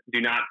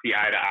do not see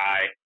eye to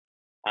eye.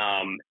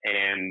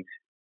 And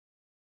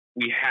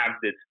we have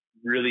this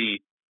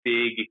really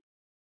big,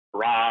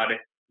 broad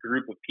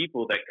group of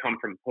people that come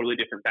from totally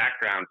different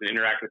backgrounds and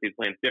interact with these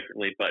lands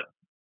differently, but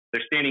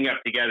they're standing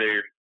up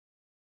together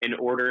in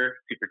order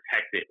to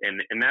protect it.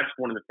 And that's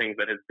one of the things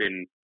that has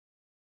been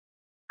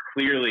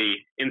clearly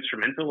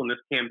instrumental in this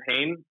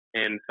campaign,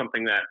 and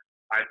something that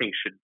I think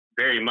should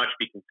very much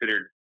be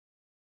considered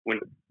when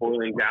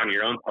boiling down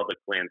your own public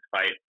lands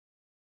fight.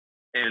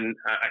 And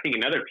I think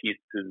another piece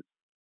is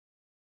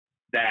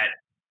that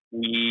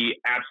we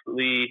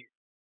absolutely,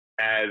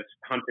 as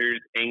hunters,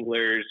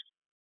 anglers,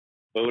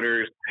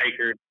 boaters,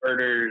 hikers,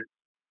 birders,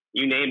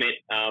 you name it,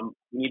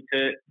 we need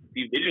to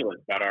be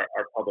vigilant about our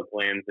public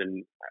lands.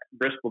 And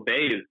Bristol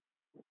Bay is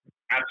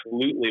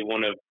absolutely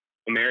one of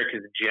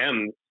America's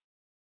gems.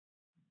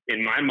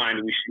 In my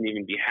mind, we shouldn't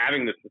even be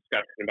having this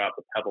discussion about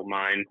the Pebble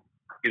Mine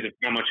because of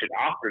how much it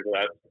offers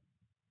us.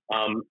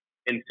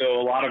 And so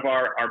a lot of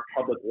our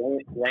public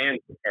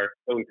lands are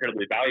so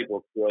incredibly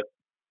valuable to us.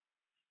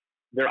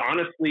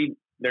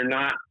 They're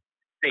not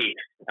safe.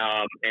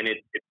 And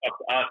it's up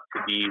to us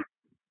to be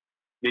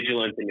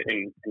vigilant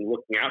and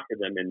looking out for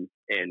them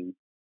and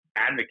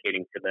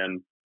advocating for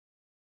them.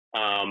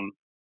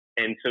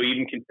 And so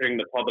even considering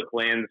the public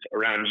lands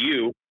around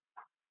you,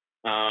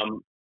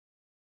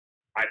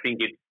 I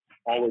think it's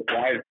always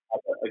wise to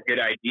have a good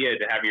idea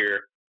to have your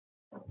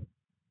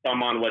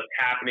thumb on what's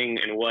happening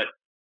and what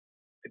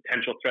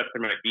potential threats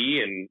there might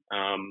be, and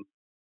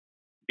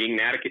being an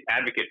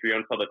advocate for your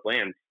own public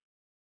lands.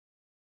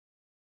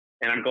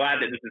 And I'm glad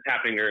that this is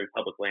happening during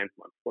Public Lands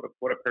Month.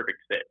 What a perfect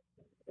fit.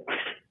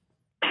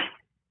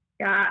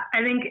 Yeah,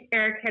 I think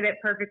Eric hit it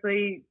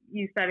perfectly.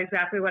 You said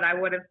exactly what I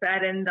would have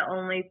said, and the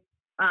only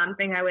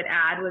thing I would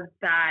add was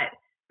that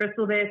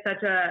Bristol Bay is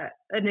such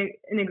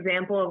an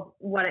example of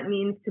what it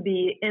means to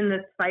be in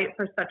this fight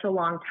for such a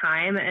long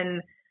time.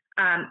 And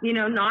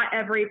not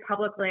every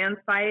public lands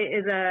fight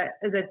is a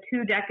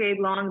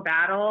 2-decade-long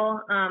battle.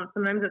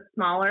 Sometimes it's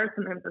smaller,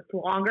 sometimes it's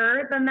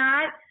longer than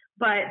that.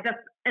 But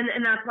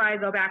and that's why I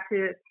go back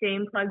to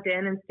staying plugged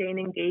in and staying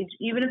engaged,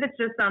 even if it's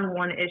just on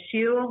one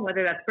issue,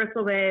 whether that's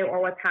Bristol Bay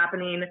or what's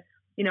happening,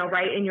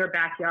 right in your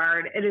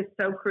backyard. It is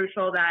so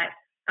crucial that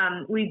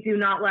we do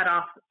not let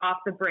off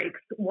the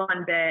brakes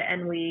one bit,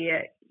 and we,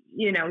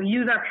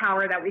 use our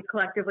power that we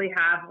collectively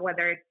have,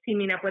 whether it's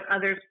teaming up with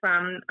others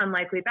from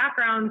unlikely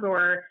backgrounds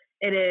or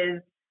it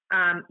is,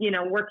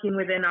 working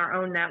within our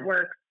own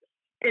networks.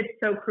 It's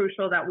so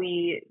crucial that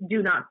we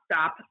do not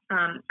stop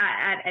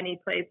at any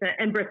place.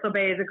 And Bristol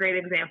Bay is a great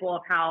example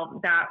of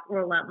how that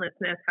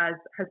relentlessness has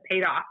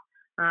paid off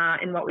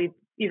in what we've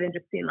even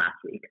just seen last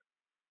week.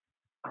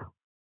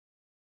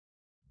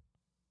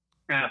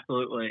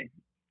 Absolutely.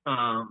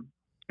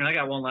 And I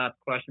got one last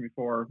question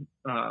before,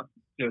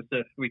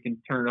 Joseph, we can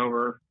turn it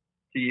over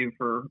to you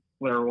for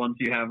whatever ones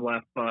you have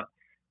left. But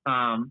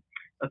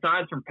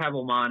aside from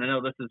Pebble Mine, I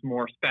know this is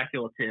more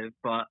speculative,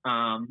 but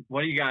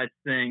what do you guys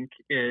think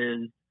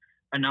is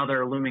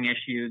another looming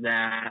issue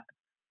that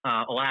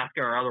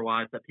Alaska or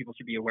otherwise that people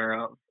should be aware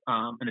of,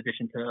 in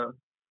addition to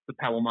the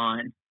Pebble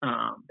Mine,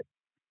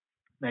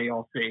 that you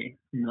all see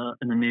in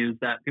the news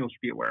that people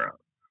should be aware of?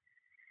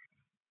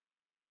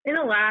 In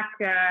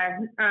Alaska,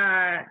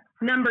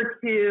 number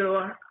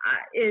 2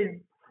 is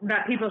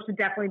that people should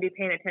definitely be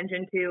paying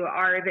attention to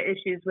are the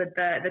issues with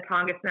the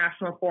Tongass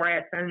National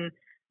Forest and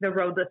the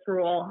roadless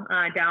rule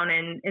down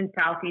in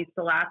southeast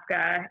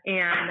Alaska.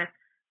 And,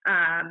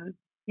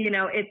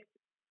 it's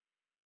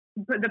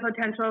the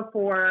potential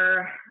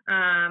for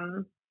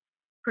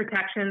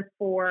protections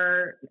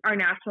for our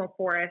national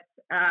forests,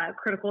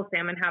 critical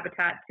salmon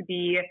habitat to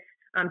be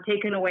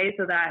taken away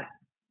so that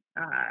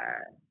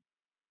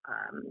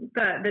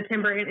the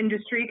timber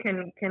industry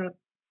can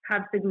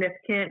have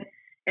significant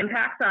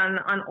impacts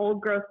on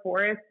old growth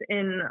forests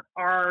in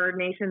our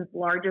nation's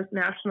largest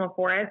national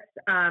forest.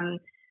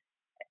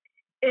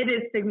 It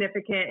is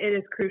significant. It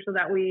is crucial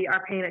that we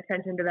are paying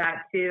attention to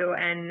that too.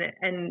 And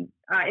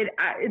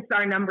it's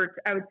our number.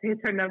 I would say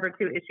it's our number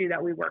 2 issue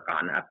that we work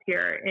on up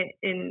here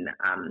in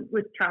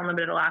with Trout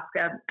Unlimited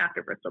Alaska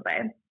after Bristol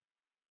Bay.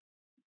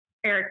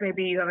 Eric,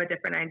 maybe you have a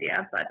different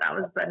idea, but that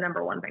was the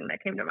number 1 thing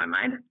that came to my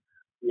mind.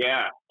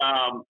 Yeah.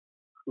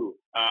 Cool.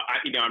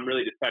 I'm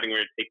really deciding where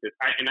to take this.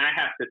 I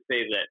have to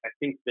say that I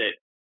think that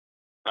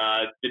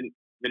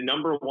the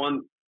number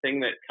 1 thing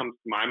that comes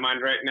to my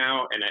mind right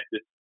now, and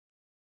this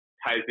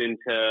ties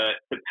into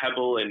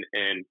Pebble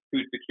and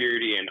food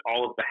security and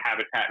all of the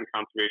habitat and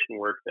conservation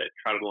work that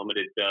Trout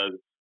Unlimited does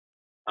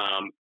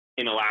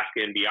in Alaska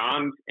and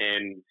beyond,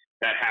 and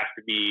that has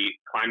to be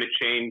climate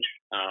change.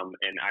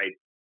 And I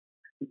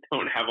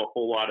don't have a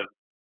whole lot of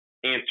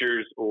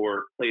answers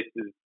or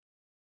places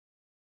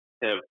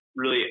to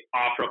really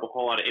offer up a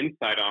whole lot of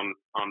insight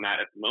on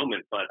that at the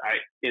moment. But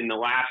in the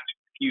last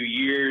few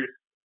years,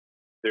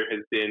 there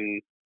has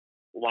been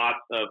lots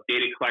of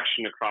data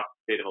collection across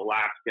the state of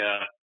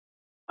Alaska,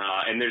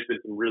 and there's been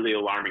some really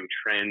alarming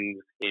trends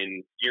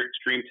in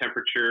stream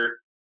temperature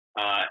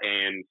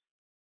and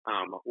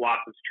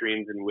lots of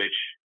streams in which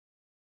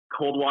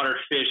cold water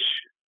fish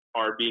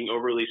are being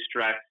overly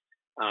stressed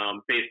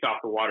based off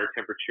the water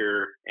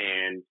temperature,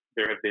 and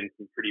there have been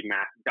some pretty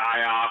mass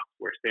die-offs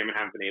where salmon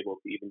haven't been able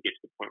to even get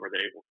to the point where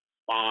they're able to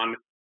spawn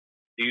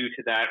due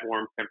to that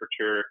warm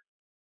temperature.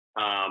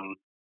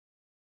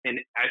 And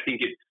I think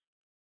it's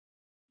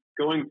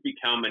going to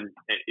become, and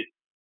it's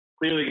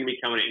clearly going to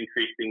become, an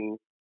increasing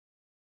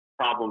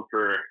problem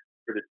for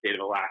the state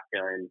of Alaska,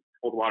 and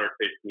cold water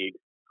fish need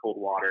cold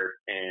water.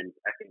 And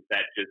I think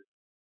that just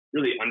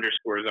really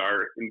underscores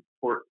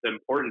the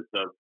importance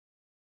of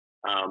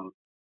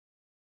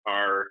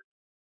our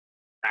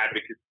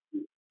advocacy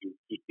to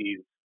keep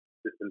these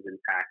systems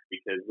intact,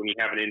 because when you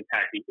have an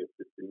intact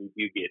ecosystem, you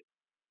do get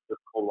the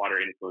cold water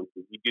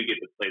influences. You do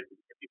get the places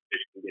where these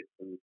fish can get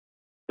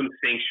some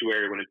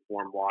sanctuary when it's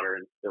warm water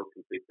and still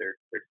complete their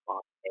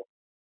spawn.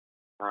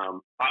 So,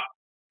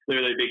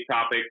 clearly a big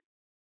topic,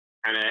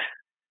 kind of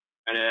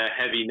a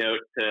heavy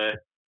note to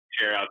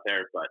share out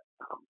there, but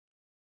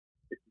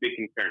it's a big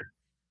concern.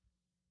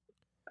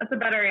 That's a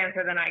better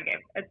answer than I gave.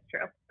 It's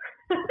true.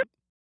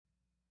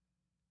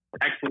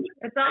 Excellent.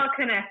 It's all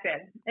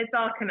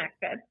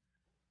connected.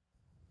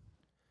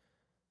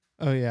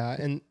 Oh yeah,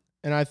 and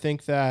I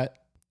think that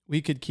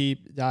we could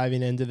keep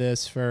diving into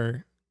this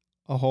for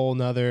a whole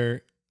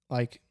nother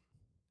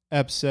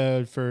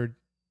episode, for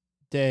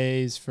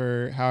days,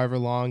 for however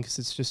long, because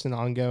it's just an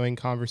ongoing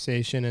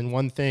conversation and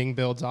one thing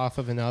builds off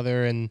of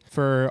another. And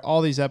for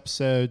all these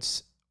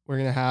episodes, we're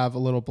going to have a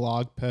little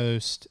blog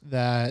post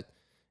that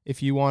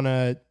if you want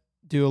to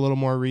do a little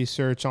more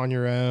research on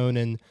your own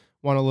and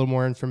want a little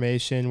more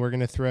information, we're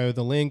going to throw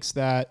the links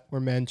that were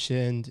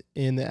mentioned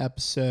in the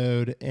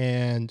episode.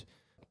 And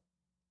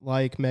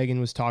like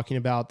Megan was talking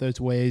about, those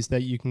ways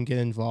that you can get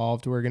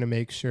involved, we're going to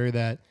make sure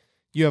that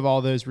you have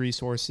all those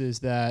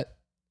resources that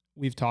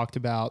we've talked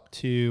about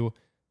to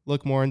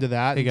look more into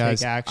that and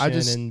guys, take action I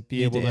just and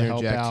be able to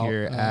help out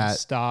here at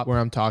stop where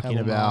I'm talking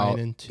Pebble about Mine,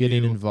 and to,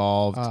 getting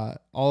involved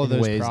all of in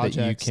those ways projects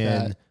that you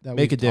can that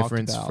make a we've talked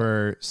difference about.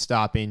 for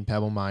stopping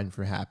Pebble Mine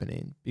from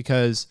happening.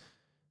 Because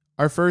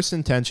our first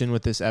intention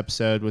with this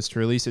episode was to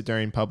release it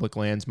during Public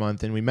Lands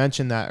Month, and we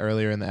mentioned that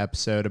earlier in the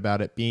episode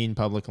about it being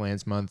Public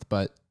Lands Month,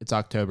 but it's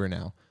October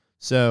now.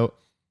 So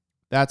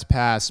that's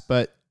passed,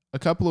 but a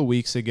couple of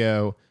weeks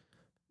ago,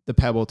 the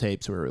Pebble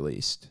tapes were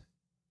released.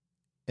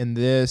 And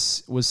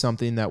this was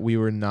something that we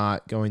were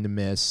not going to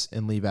miss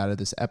and leave out of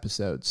this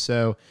episode.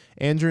 So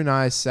Andrew and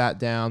I sat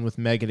down with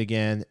Megan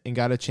again and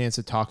got a chance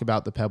to talk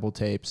about the Pebble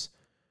tapes.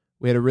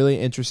 We had a really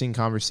interesting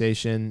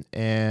conversation,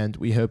 and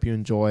we hope you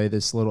enjoy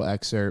this little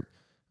excerpt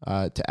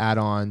to add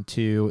on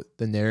to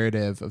the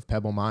narrative of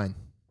Pebble Mine.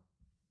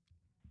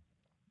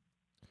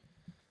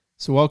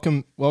 So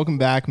welcome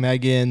back,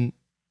 Megan.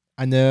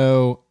 I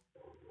know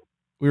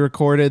we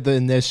recorded the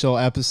initial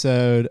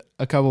episode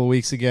a couple of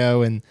weeks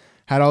ago and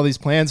had all these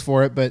plans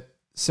for it, but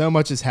so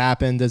much has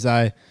happened, as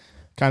I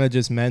kind of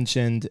just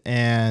mentioned,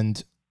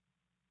 and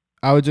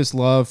I would just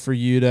love for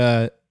you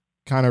to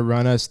kind of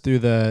run us through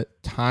the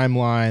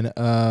timeline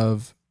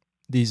of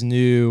these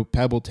new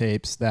Pebble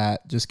tapes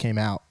that just came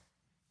out.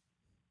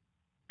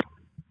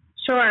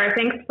 Sure.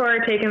 Thanks for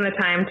taking the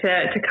time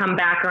to come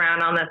back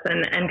around on this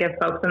and give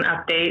folks an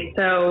update.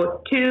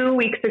 So 2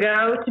 weeks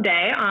ago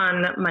today,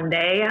 on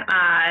Monday,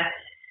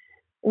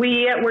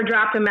 we were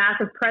dropped a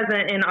massive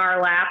present in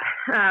our lap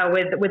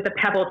with the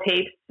Pebble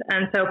tapes.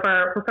 And so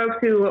for folks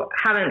who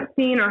haven't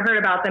seen or heard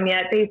about them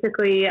yet,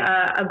 basically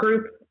a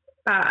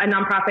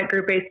nonprofit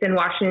group based in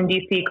Washington,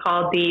 D.C.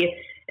 called the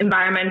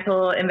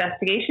Environmental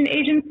Investigation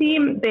Agency.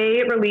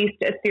 They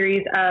released a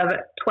series of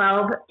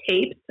 12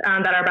 tapes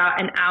that are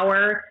about an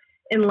hour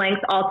in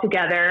length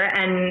altogether.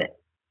 And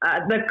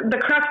the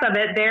crux of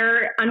it,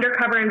 their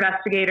undercover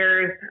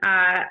investigators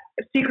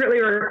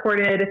secretly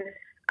recorded.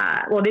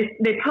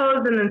 They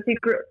posed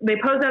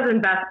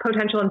as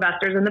potential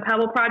investors in the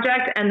Pebble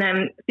project, and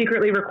then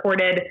secretly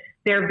recorded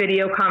their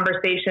video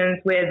conversations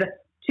with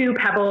 2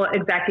 Pebble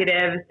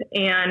executives,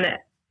 and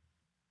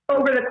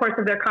over the course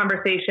of their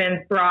conversations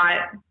brought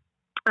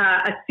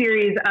a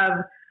series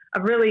of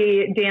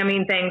really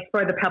damning things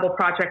for the Pebble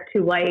project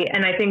to light.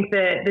 And I think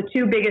the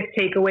 2 biggest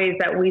takeaways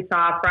that we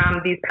saw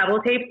from these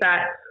Pebble tapes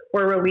that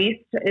were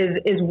released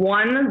is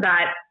one,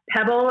 that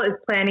Pebble is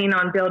planning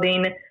on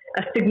building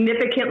a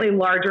significantly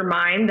larger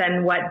mine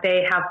than what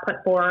they have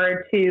put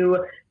forward to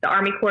the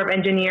Army Corps of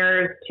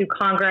Engineers, to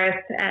Congress,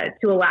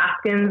 to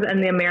Alaskans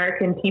and the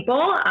American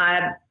people.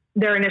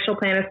 Their initial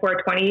plan is for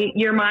a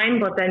 20-year mine,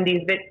 but then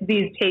these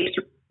tapes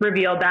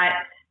revealed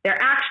that their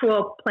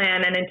actual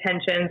plan and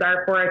intentions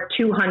are for a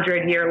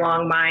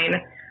 200-year-long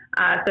mine.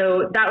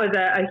 So that was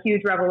a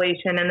huge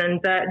revelation. And then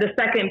the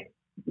second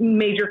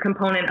major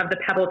component of the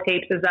Pebble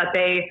tapes is that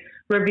they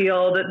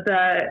revealed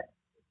the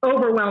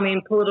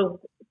overwhelming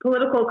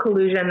political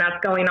collusion that's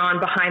going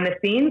on behind the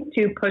scenes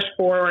to push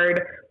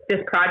forward this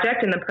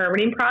project in the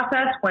permitting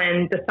process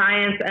when the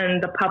science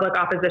and the public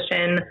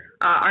opposition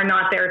are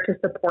not there to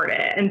support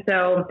it. And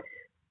so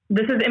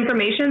this is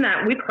information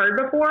that we've heard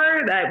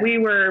before, that we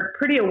were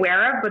pretty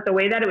aware of, but the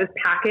way that it was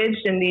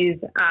packaged in these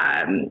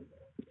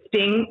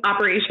sting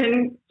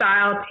operation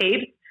style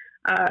tapes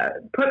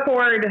put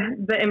forward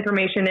the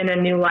information in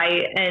a new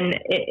light and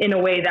in a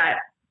way that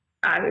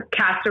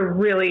cast a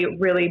really,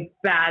 really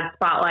bad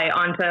spotlight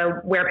onto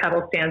where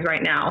Pebble stands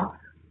right now.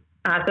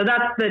 So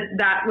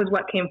that was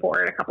what came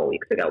forward a couple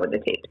weeks ago with the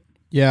tape.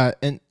 Yeah,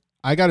 and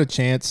I got a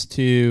chance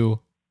to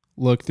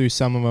look through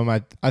some of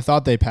them. I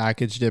thought they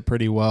packaged it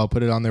pretty well,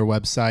 put it on their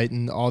website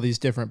and all these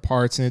different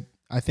parts. And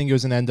I think it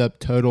was an end up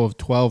total of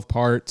 12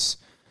 parts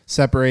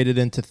separated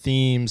into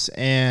themes.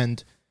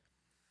 And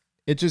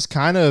it just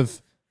kind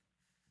of,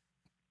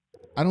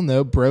 I don't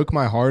know, broke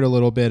my heart a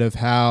little bit of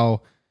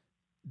how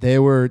they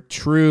were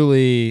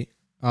truly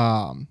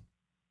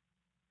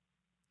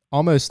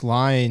almost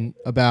lying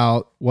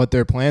about what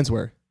their plans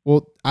were.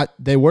 Well,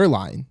 they were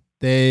lying.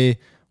 They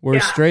were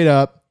straight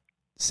up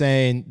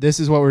saying, this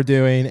is what we're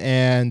doing.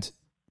 And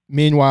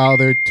meanwhile,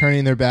 they're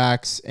turning their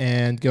backs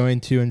and going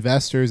to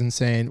investors and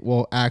saying,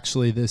 well,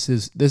 actually, this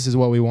is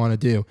what we want to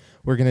do.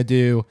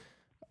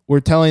 We're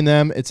telling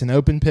them it's an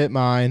open pit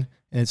mine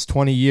and it's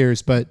 20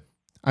 years. But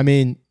I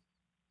mean,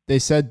 they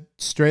said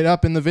straight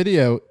up in the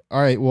video,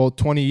 all right, well,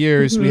 20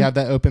 years, we have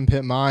that open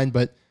pit mine,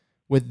 but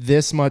with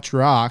this much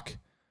rock,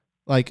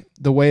 like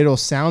the way it'll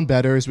sound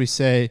better is we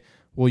say,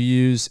 we'll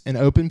use an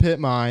open pit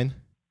mine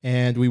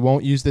and we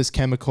won't use this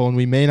chemical and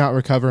we may not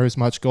recover as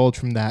much gold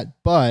from that,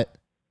 but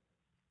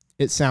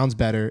it sounds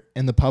better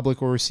and the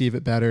public will receive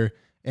it better.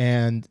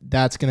 And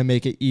that's going to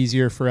make it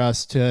easier for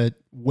us to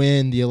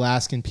win the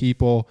Alaskan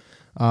people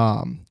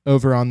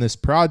over on this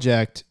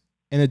project.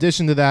 In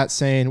addition to that,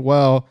 saying,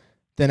 well,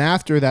 then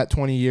after that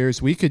 20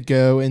 years, we could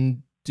go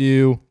and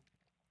do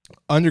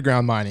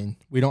underground mining.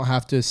 We don't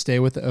have to stay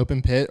with the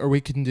open pit, or we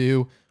can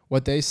do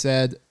what they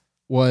said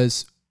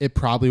was it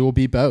probably will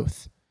be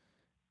both.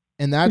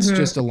 And that's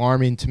just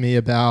alarming to me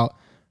about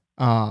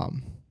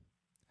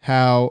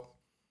how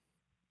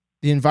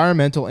the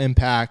environmental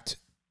impact,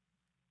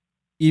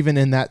 even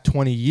in that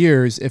 20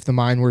 years, if the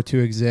mine were to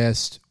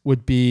exist,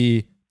 would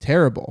be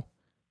terrible.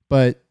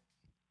 But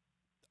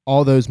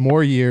all those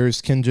more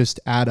years can just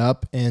add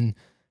up and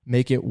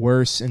make it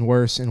worse and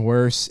worse and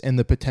worse. And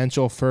the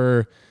potential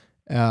for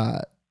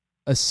a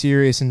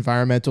serious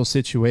environmental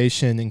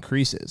situation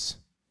increases.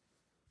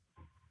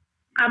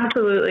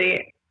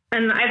 Absolutely.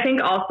 And I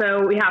think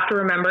also we have to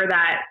remember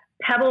that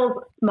Pebble's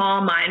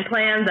small mine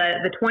plan,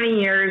 the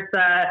 20 years,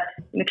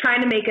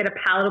 trying to make it a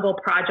palatable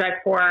project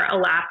for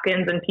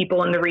Alaskans and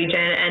people in the region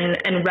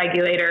and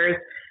regulators,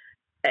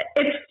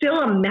 it's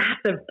still a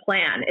massive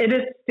plan. It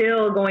is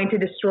still going to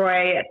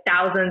destroy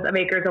thousands of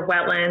acres of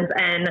wetlands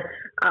and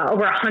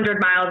over 100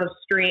 miles of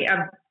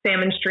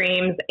salmon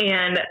streams.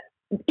 And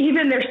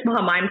even their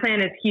small mine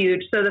plan is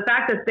huge. So the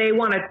fact that they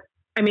want to,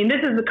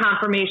 this is the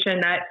confirmation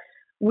that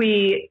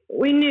we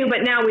knew,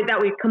 but now that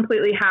we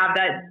completely have,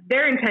 that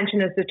their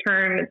intention is to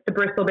turn the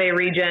Bristol Bay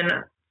region,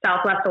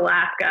 Southwest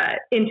Alaska,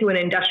 into an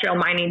industrial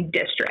mining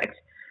district.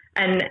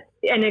 And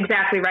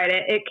exactly right.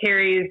 It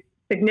carries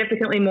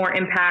significantly more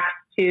impacts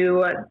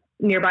to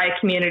nearby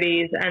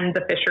communities and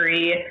the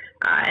fishery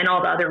and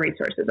all the other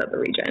resources of the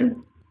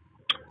region.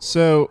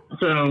 So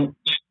go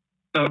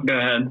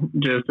ahead,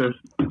 Joseph.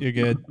 You're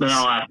good. Then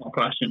I'll ask my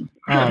question.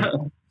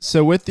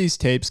 So with these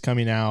tapes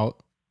coming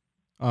out,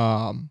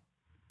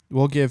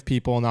 we'll give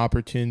people an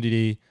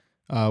opportunity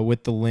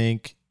with the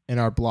link in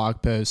our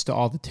blog post to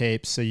all the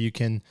tapes so you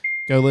can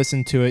go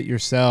listen to it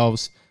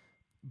yourselves.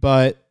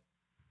 But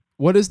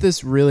what does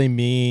this really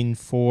mean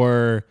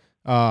for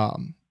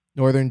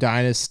Northern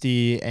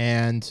Dynasty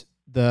and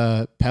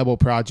the Pebble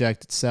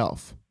project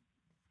itself?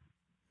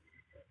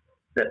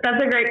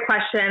 That's a great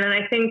question. And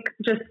I think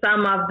just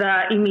some of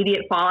the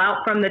immediate fallout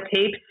from the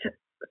tapes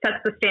sets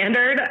the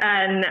standard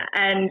and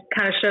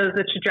kind of shows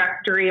the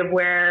trajectory of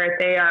where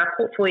they are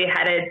hopefully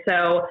headed.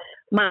 So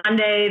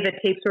Monday, the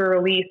tapes were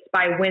released.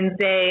 By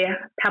Wednesday,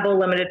 Pebble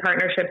Limited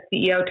Partnership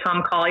CEO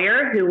Tom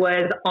Collier, who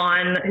was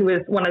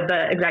one of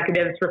the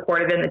executives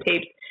recorded in the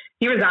tapes,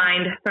 he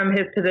resigned from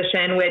his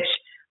position, which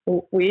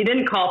we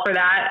didn't call for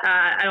that.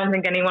 I don't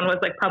think anyone was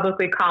like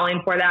publicly calling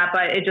for that,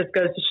 but it just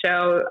goes to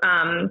show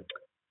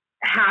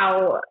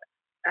how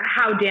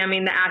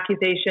damning the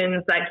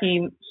accusations that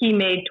he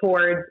made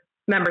towards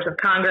members of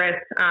Congress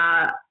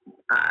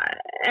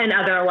and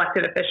other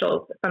elected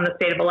officials from the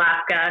state of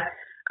Alaska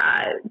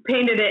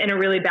painted it in a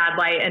really bad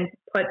light and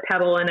put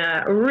Pebble in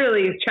a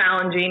really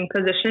challenging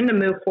position to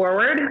move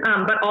forward.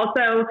 But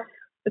also,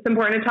 it's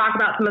important to talk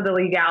about some of the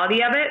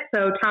legality of it.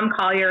 So Tom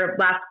Collier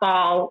last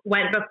fall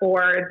went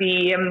before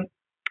the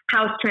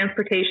House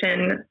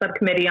Transportation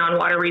Subcommittee on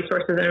Water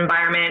Resources and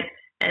Environment,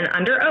 and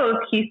under oath,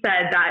 he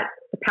said that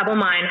the Pebble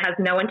mine has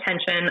no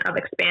intention of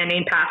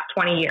expanding past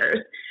 20 years.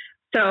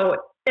 So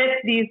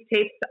if these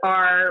tapes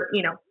are,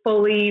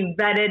 fully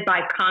vetted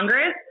by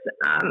Congress,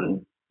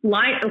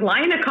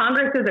 lying to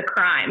Congress is a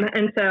crime.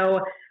 And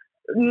so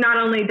not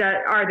only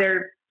are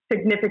there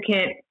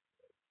significant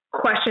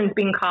questions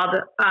being called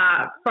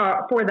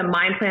for the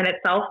mine plan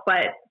itself,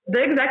 but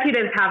the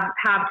executives have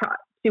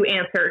to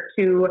answer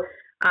to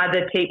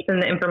the tapes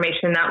and the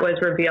information that was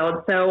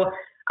revealed. So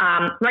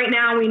right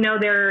now, we know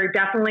they're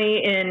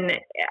definitely in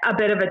a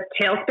bit of a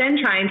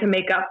tailspin trying to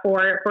make up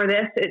for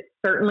this. It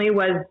certainly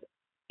was,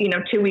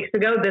 2 weeks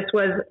ago, this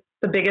was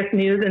the biggest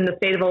news in the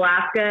state of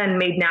Alaska and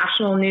made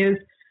national news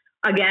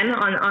again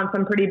on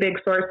some pretty big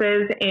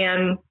sources.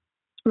 And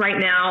right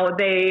now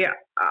they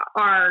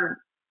are,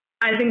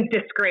 I think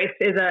disgrace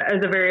is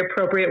a very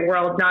appropriate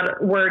word,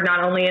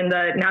 not only in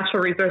the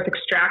natural resource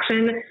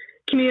extraction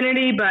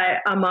community,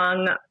 but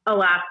among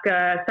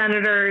Alaska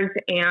senators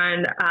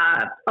and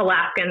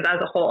Alaskans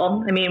as a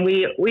whole. I mean,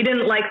 we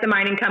didn't like the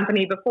mining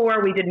company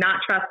before. We did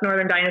not trust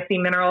Northern Dynasty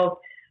Minerals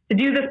to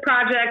do this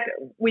project.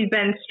 We've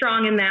been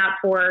strong in that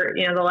for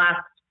the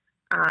last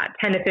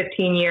 10 to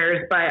 15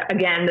 years. But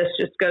again, this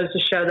just goes to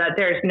show that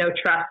there's no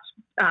trust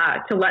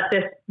to let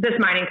this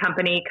mining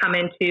company come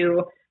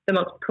into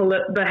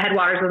the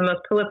headwaters of the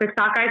most prolific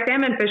sockeye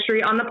salmon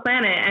fishery on the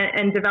planet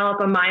and develop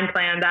a mine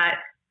plan that,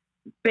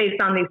 based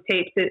on these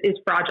tapes, is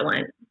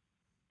fraudulent.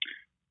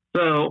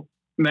 So,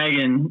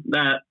 Megan,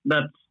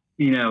 that's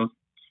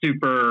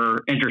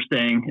super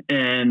interesting.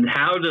 And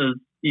how does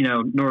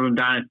Northern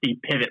Dynasty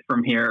pivot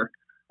from here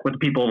with the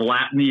people of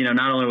Alaska?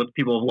 Not only with the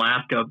people of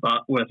Alaska,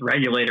 but with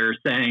regulators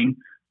saying,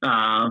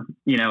 how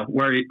do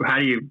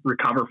you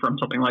recover from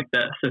something like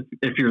this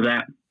if you're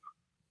that?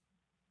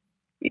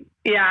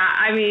 Yeah,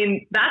 I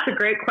mean, that's a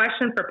great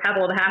question for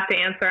Pebble to have to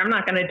answer. I'm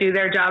not going to do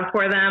their job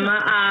for them.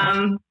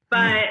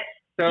 But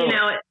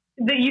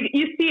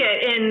you see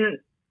it in,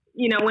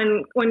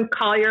 when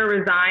Collier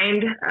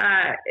resigned,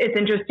 it's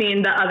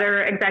interesting. The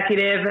other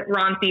executive,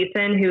 Ron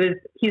Thiessen,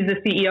 he's the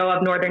CEO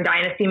of Northern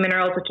Dynasty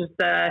Minerals, which is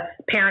the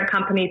parent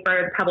company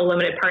for Pebble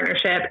Limited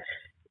Partnership.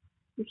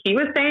 He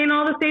was saying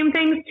all the same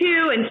things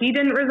too, and he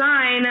didn't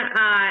resign.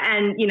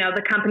 And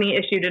the company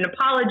issued an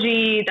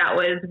apology that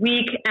was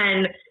weak,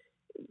 and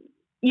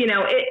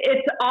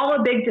it's all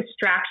a big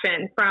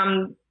distraction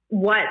from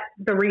what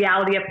the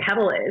reality of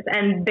Pebble is.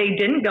 And they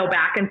didn't go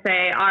back and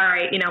say, all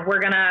right, we're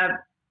going to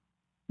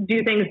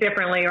do things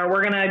differently, or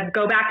we're going to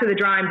go back to the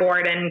drawing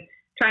board and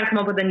try and come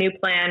up with a new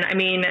plan. I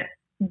mean,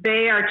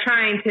 they are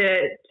trying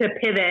to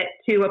pivot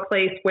to a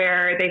place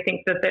where they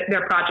think that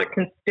their project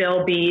can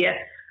still be,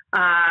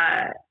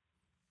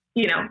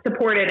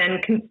 supported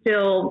and can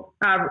still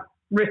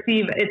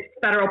receive its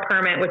federal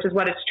permit, which is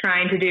what it's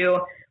trying to do.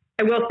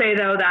 I will say,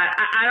 though, that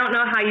I don't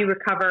know how you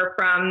recover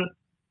from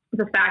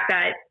the fact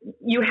that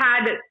you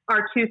had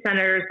our two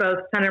senators, both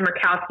Senator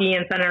Murkowski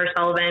and Senator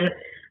Sullivan.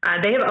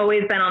 They have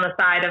always been on the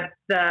side of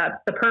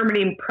the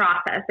permitting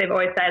process. They've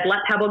always said, let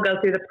Pebble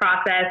go through the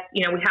process.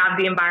 We have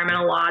the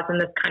environmental laws in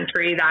this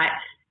country that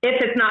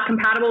if it's not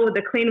compatible with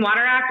the Clean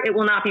Water Act, it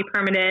will not be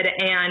permitted.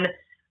 And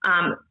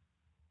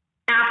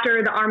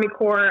after the Army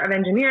Corps of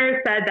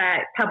Engineers said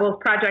that Pebble's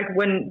project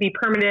wouldn't be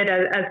permitted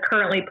as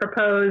currently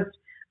proposed,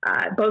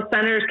 both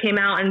senators came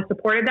out and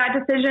supported that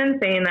decision,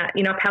 saying that,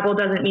 Pebble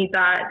doesn't meet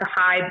the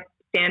high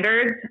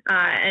standards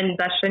and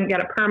thus shouldn't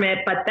get a permit.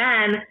 But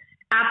then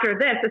after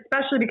this,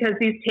 especially because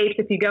these tapes,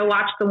 if you go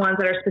watch the ones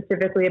that are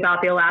specifically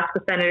about the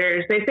Alaska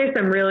senators, they say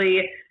some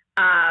really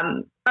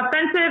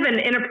offensive and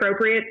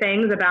inappropriate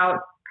things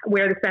about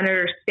where the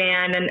senators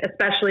stand. And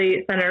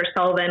especially Senator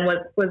Sullivan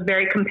was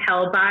very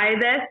compelled by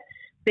this.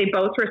 They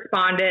both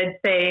responded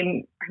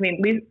saying,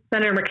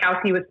 Senator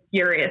Murkowski was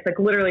furious, like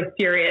literally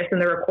furious in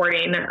the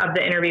recording of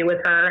the interview with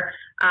her.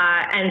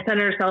 And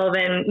Senator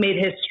Sullivan made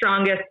his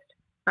strongest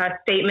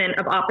statement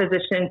of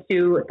opposition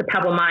to the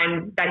Pebble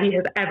mine that he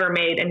has ever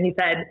made. And he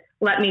said,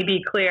 let me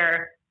be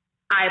clear,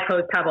 I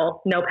oppose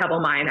Pebble, no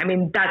Pebble mine. I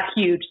mean, that's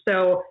huge.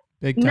 So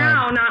Big time.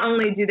 now not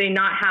only do they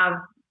not have,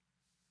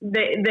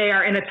 they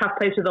are in a tough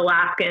place with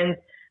Alaskans.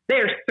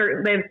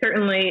 They've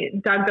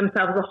certainly dug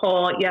themselves a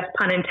hole, yes,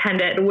 pun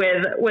intended,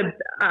 with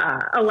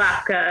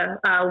Alaska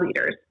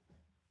leaders.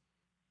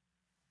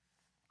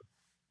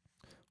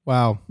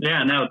 Wow.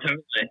 Yeah, no,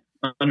 totally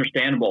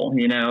understandable.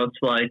 It's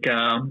like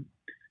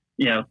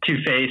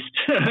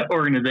two-faced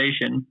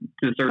organization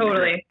to a certain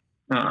degree.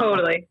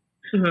 Totally.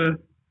 Mm-hmm.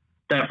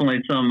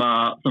 Definitely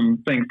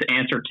some things to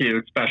answer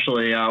to,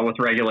 especially with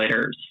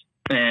regulators.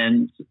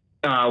 And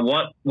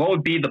what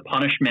would be the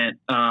punishment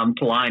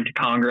to lying to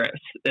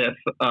Congress if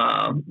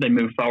they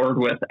move forward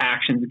with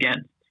actions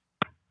against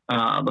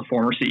the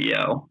former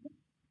CEO?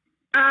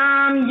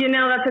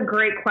 That's a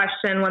great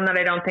question. One that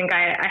I don't think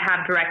I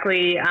have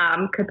directly.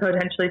 Could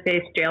potentially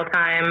face jail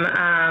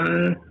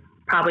time,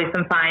 probably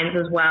some fines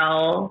as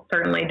well.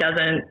 Certainly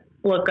doesn't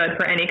look good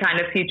for any kind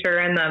of future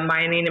in the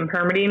mining and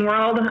permitting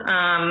world.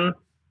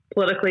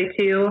 Politically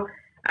too.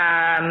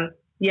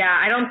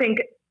 I don't think,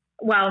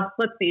 well,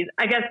 let's see.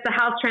 I guess the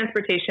House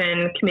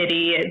Transportation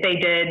Committee, they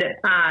did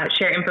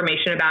share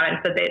information about it and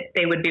said that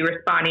they would be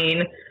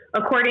responding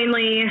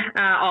accordingly.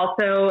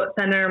 Also,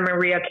 Senator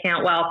Maria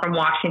Cantwell from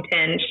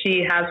Washington,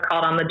 she has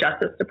called on the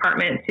Justice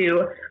Department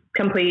to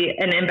complete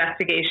an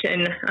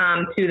investigation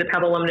to the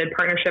Pebble Limited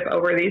Partnership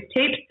over these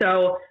tapes.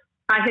 So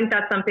I think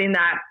that's something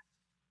that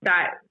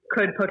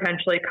could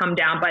potentially come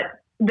down, but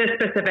the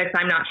specifics,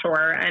 I'm not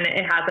sure, and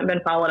it hasn't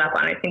been followed up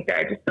on. I think there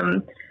are just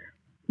some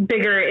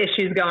bigger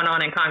issues going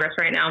on in Congress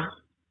right now.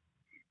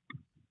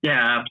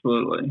 Yeah,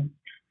 absolutely.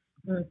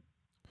 Well,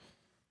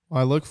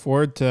 I look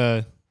forward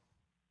to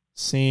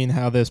seeing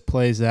how this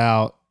plays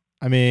out.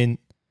 I mean,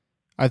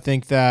 I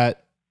think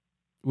that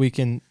we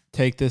can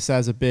take this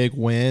as a big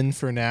win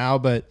for now,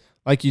 but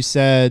like you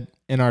said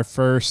in our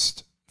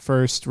first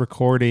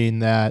recording,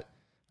 that,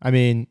 I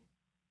mean,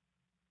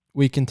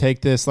 we can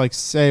take this, like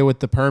say with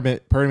the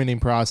permitting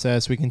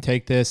process, we can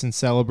take this and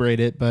celebrate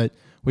it, but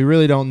we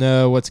really don't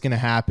know what's going to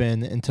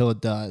happen until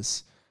it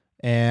does.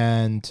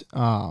 And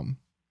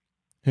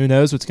who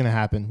knows what's going to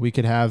happen? We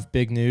could have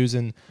big news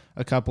in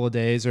a couple of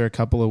days or a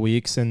couple of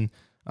weeks, and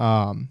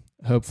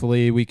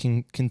hopefully we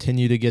can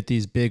continue to get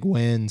these big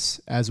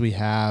wins as we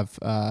have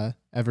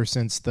ever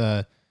since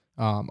the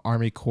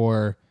Army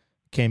Corps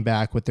came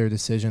back with their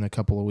decision a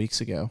couple of weeks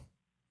ago.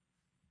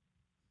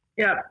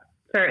 Yep,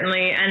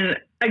 certainly. And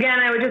again,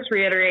 I would just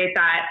reiterate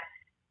that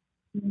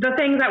the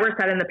things that were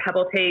said in the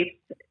Pebble tapes,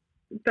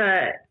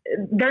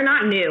 they're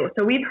not new.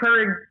 So we've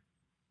heard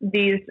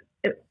these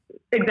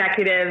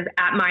executives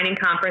at mining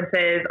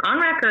conferences on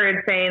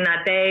record saying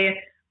that they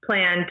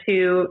plan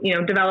to,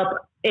 develop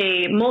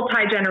a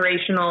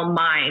multi-generational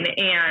mine.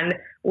 And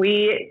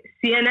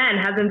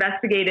CNN has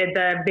investigated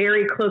the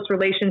very close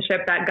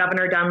relationship that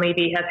Governor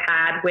Dunleavy has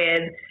had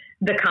with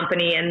the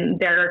company and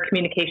their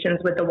communications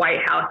with the White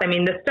House. I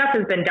mean, this stuff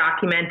has been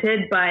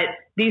documented, but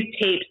these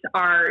tapes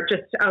are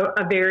just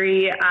a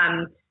very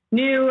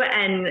new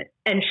and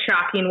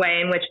shocking way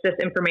in which this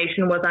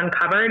information was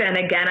uncovered. And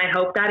again, I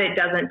hope that it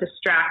doesn't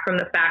distract from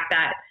the fact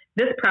that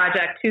this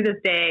project to this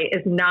day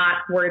is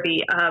not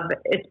worthy of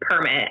its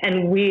permit.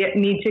 And we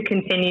need to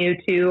continue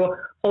to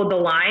hold the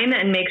line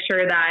and make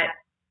sure that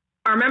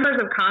our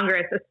members of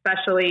Congress,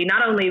 especially,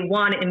 not only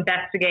one,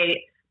 investigate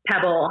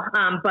Pebble,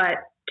 but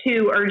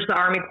two, urge the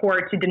Army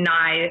Corps to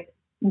deny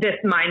this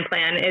mine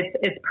plan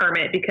its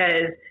permit,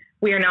 because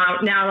we are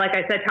now, like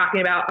I said,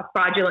 talking about a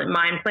fraudulent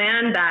mine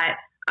plan that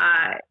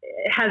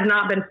has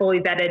not been fully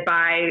vetted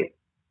by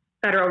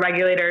federal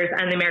regulators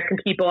and the American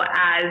people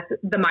as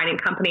the mining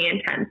company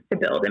intends to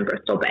build in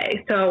Bristol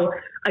Bay. So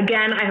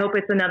again, I hope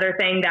it's another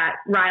thing that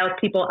riles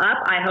people up.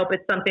 I hope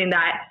it's something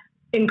that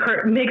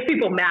makes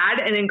people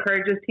mad and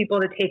encourages people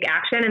to take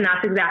action, and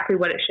that's exactly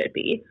what it should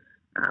be.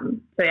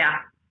 Yeah.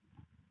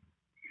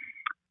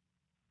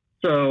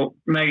 So,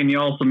 Megan, you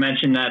also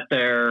mentioned that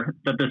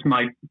this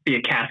might be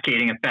a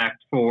cascading effect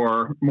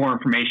for more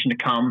information to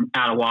come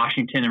out of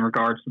Washington in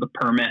regards to the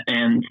permit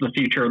and the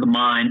future of the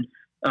mine.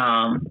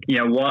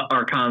 What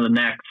are kind of the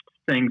next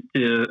things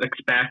to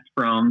expect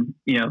from,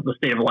 the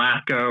state of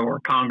Alaska or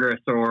Congress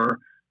or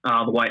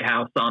the White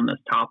House on this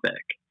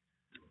topic?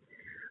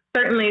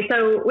 Certainly.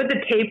 So with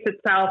the tapes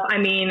itself, I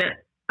mean,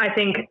 I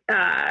think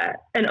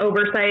an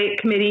oversight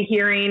committee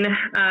hearing,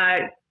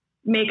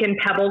 making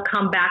Pebble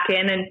come back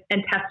in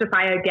and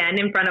testify again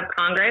in front of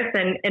Congress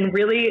and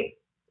really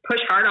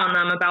push hard on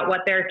them about what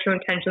their true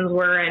intentions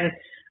were and,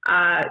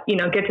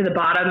 get to the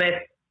bottom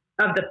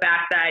of the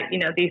fact that,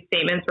 these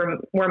statements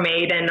were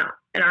made and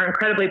are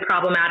incredibly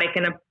problematic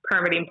in a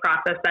permitting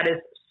process that is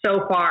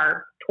so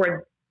far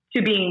towards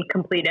to being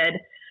completed.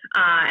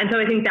 And so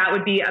I think that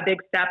would be a big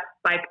step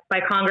by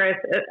Congress.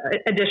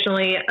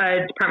 Additionally,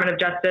 a Department of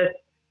Justice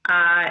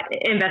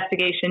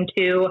investigation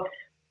too.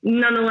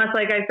 Nonetheless,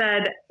 like I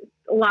said,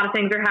 a lot of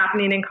things are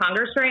happening in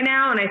Congress right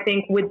now. And I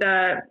think with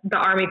the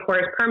Army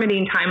Corps'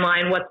 permitting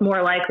timeline, what's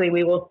more likely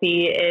we will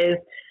see is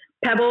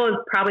Pebble is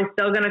probably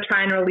still going to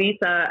try and release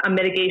a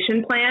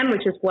mitigation plan,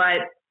 which is what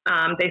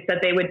they said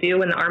they would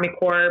do, and the Army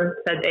Corps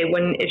said they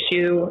wouldn't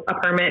issue a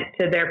permit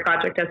to their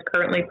project as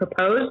currently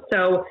proposed.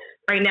 So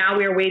right now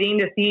we are waiting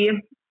to see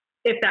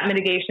if that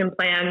mitigation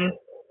plan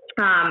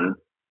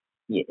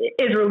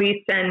is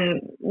released,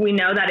 and we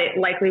know that it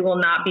likely will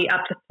not be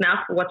up to snuff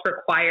what's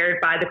required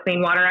by the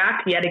Clean Water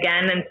Act yet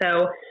again. And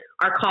so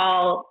our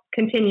call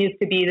continues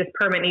to be this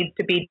permit needs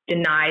to be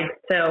denied.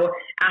 So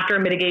after a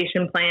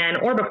mitigation plan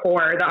or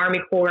before, the Army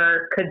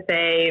Corps could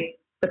say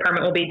the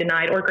permit will be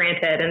denied or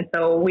granted. And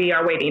so we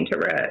are waiting to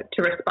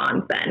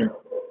respond then.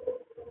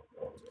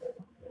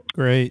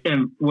 Great.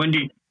 And when do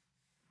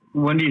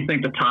you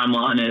think the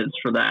timeline is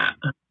for that?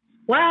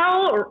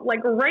 Well,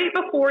 like right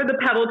before the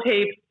Pebble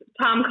tapes,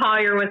 Tom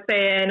Collier was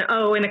saying,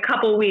 in a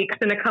couple weeks,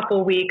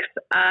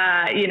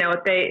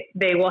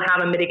 they will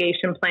have a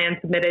mitigation plan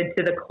submitted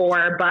to the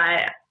Corps.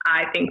 But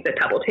I think the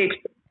Pebble tapes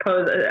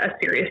pose a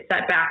serious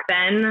setback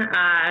then.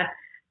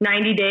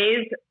 90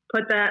 days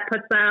puts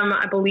them,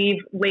 I believe,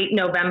 late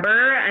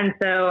November. And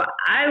so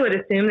I would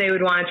assume they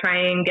would want to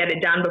try and get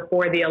it done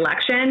before the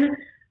election.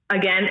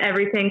 Again,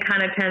 everything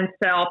kind of tends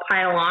to all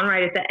pile on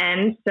right at the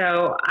end.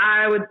 So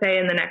I would say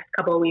in the next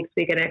couple of weeks,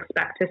 we can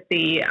expect to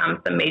see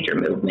some major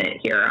movement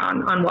here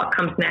on what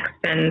comes next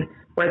and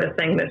where this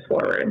thing moves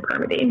forward in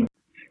permitting.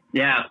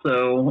 Yeah.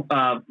 So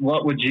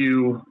what would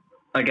you,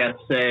 I guess,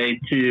 say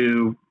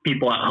to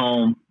people at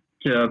home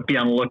to be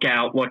on the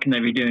lookout? What can they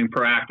be doing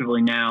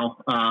proactively now,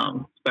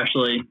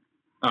 especially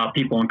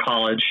people in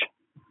college?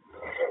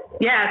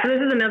 Yeah, so this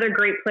is another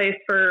great place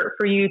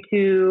for you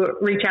to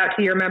reach out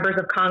to your members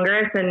of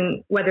Congress,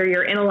 and whether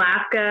you're in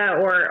Alaska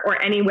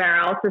or anywhere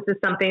else, this is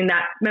something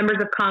that members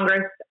of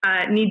Congress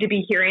need to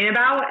be hearing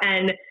about.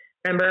 And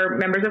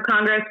members of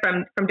Congress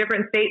from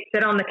different states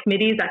sit on the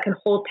committees that can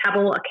hold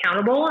Pebble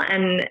accountable.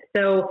 And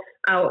so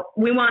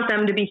we want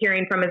them to be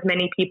hearing from as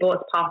many people as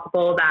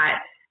possible that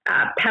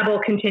Pebble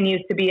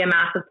continues to be a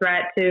massive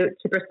threat to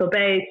Bristol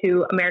Bay,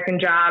 to American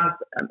jobs,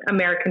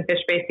 American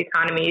fish-based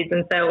economies.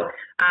 And so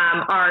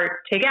our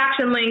Take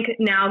Action link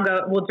now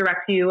will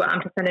direct you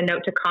to send a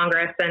note to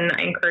Congress, and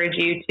I encourage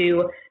you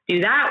to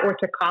do that or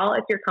to call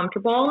if you're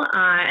comfortable.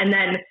 And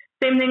then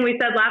same thing we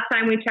said last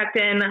time we checked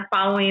in,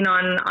 following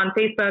on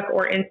Facebook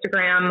or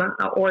Instagram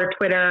or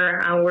Twitter.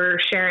 We're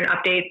sharing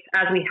updates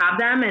as we have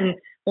them, and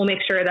we'll make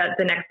sure that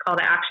the next call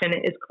to action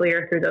is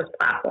clear through those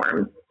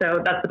platforms.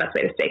 So that's the best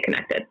way to stay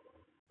connected.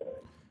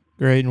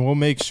 Great. And we'll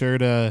make sure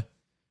to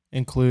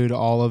include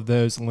all of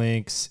those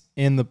links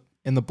in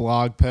the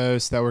blog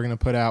post that we're going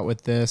to put out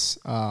with this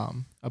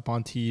up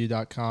on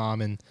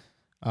tu.com. And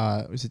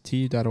was it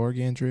tu.org,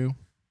 Andrew?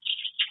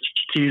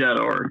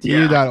 tu.org.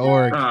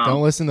 tu.org.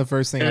 Don't listen to the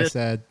first thing I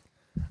said.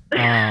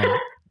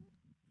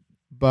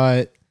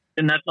 But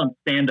And that's on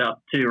Stand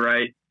Up too,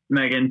 right,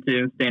 Megan,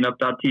 too?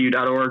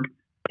 standup.tu.org.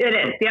 It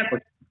is, yep.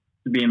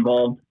 To be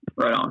involved.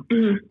 Right on.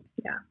 Mm-hmm.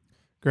 Yeah.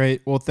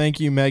 Great. Well, thank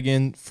you,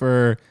 Megan,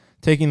 for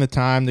taking the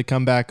time to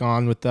come back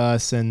on with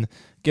us and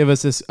give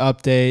us this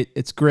update.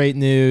 It's great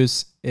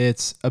news.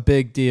 It's a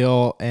big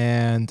deal,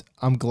 and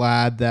I'm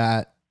glad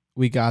that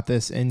we got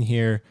this in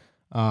here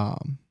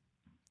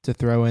to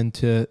throw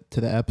into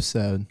the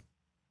episode.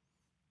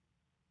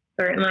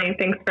 Certainly.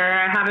 Thanks for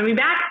having me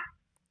back.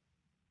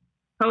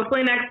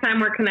 Hopefully next time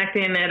we're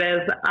connecting it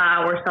is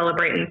we're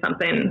celebrating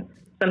something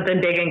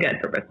big and good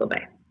for Bristol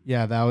Bay.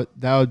 Yeah,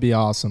 that would be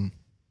awesome.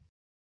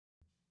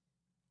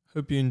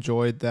 Hope you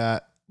enjoyed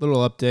that little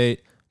update,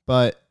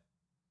 but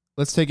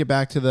let's take it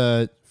back to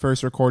the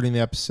first recording of the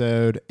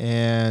episode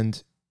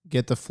and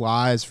get the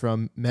flies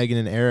from Megan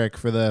and Eric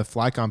for the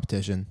fly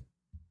competition.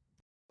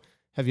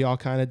 Have y'all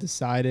kind of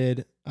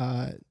decided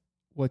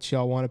what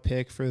y'all want to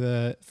pick for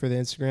the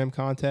Instagram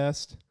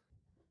contest?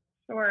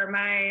 Sure.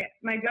 My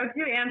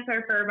go-to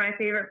answer for my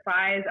favorite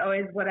fly is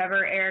always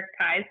whatever Eric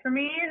ties for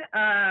me.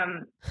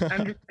 I'm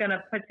just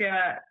gonna put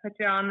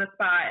you on the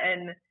spot,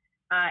 and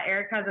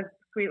Eric has a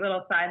sweet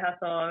little side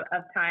hustle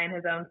of tying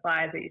his own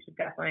flies that you should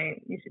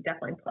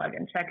definitely plug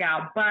and check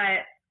out.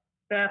 But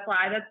the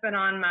fly that's been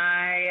on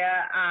my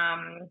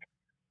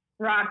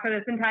rod for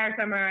this entire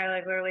summer, I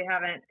literally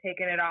haven't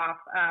taken it off,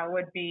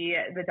 would be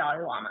the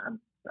Dalai Lama.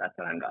 So that's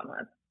what I'm going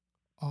with.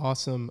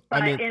 Awesome.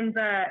 But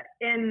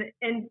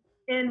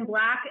in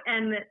black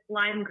and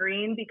lime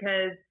green,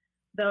 because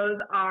those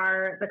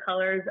are the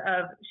colors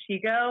of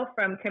Shigo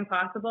from Kim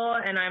Possible,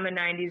 and I'm a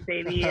 90s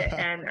baby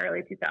and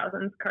early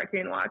 2000s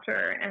cartoon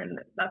watcher, and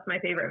that's my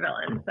favorite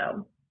villain.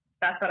 So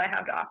that's what I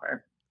have to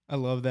offer. I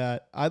love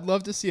that. I'd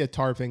love to see a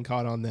tarpon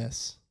caught on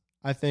this.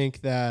 I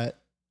think that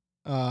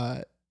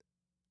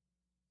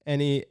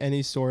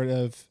any sort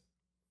of,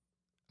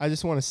 I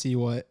just want to see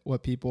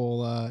what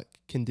people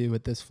can do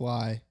with this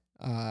fly.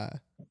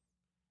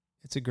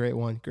 It's a great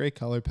one. Great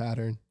color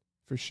pattern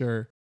for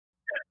sure.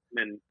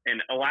 And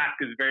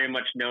Alaska is very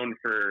much known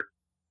for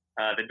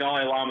the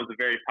Dalai Lama is a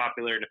very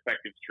popular and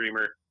effective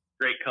streamer.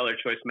 Great color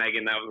choice,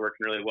 Megan. That was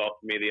working really well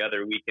for me the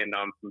other weekend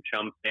on some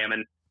chum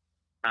salmon.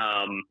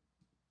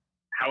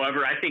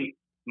 However, I think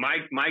my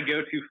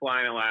go-to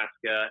fly in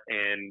Alaska,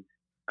 and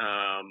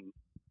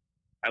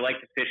I like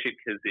to fish it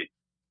because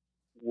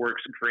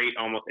works great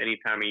almost any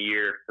time of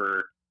year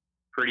for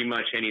pretty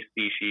much any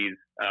species.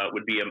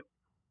 Would be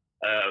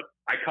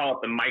I call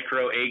it the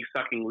micro egg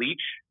sucking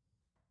leech.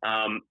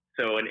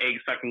 So an egg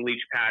sucking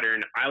leech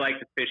pattern. I like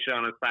to fish it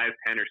on a size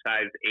 10 or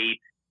size 8.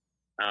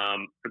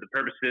 For the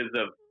purposes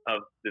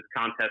of this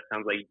contest,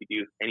 sounds like you could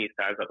do any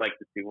size. I'd like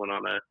to see one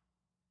on a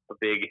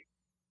big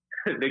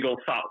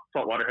old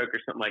saltwater hook or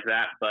something like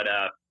that. But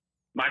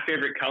my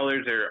favorite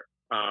colors are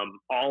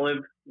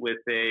olive with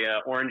a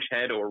orange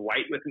head or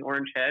white with an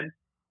orange head.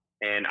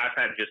 And I've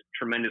had just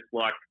tremendous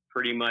luck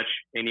pretty much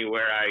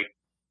anywhere I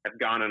have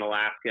gone in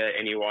Alaska.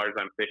 Any waters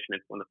I'm fishing,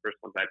 it's one of the first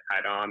ones I've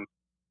tied on.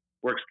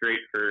 Works great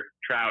for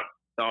trout,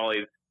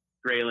 dollies,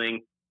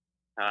 grayling.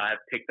 I've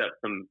picked up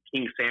some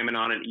king salmon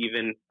on it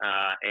even.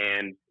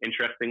 And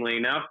interestingly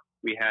enough,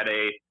 we had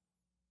a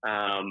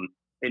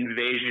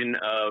invasion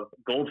of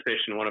goldfish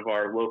in one of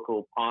our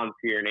local ponds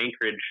here in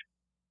Anchorage.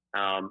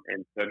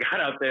 And so I got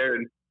out there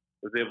and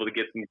was able to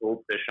get some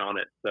goldfish on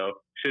it.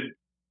 So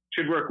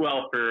should work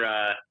well for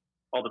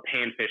all the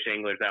panfish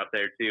anglers out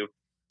there too.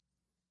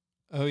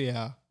 Oh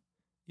yeah.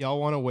 Y'all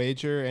want to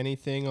wager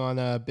anything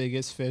on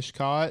biggest fish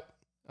caught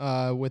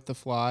with the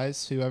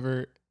flies,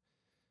 whoever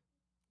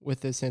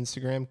with this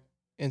Instagram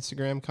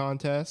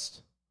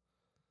contest?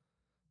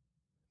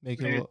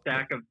 Maybe a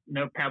stack of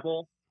no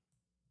pebble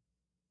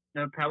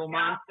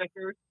mine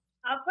stickers.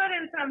 I'll put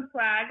in some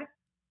swag.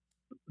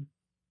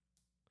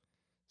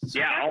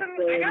 Yeah,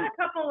 I got a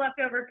couple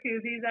leftover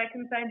koozies I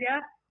can send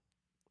you.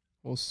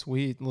 Well,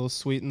 sweet, a little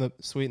sweeten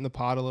the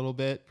pot a little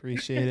bit.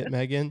 Appreciate it,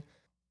 Megan.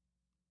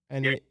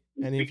 We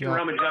can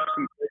rummage up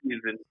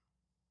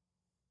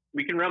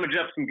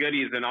some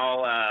goodies, and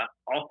I'll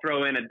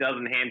throw in a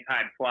dozen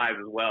hand-tied flies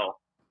as well.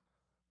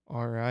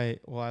 All right.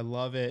 Well, I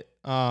love it.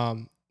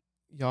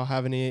 Y'all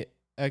have any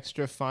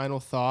extra final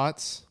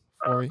thoughts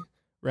before we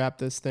wrap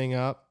this thing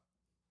up?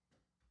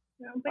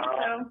 I don't think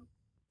so.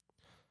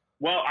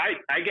 Well,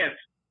 I guess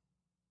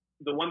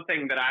the one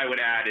thing that I would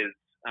add is,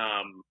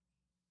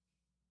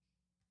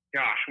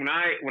 when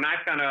I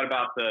found out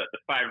about the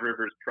Five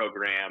Rivers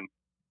program,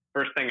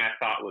 first thing I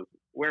thought was,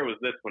 where was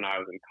this when I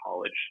was in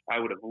college? I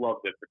would have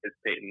loved to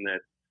participate in this.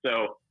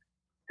 So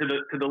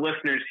to the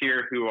listeners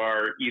here who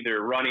are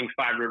either running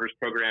Five Rivers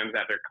programs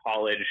at their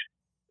college,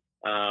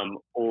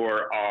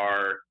 or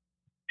are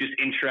just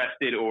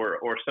interested or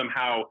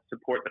somehow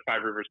support the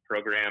Five Rivers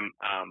program,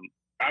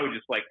 I would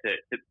just like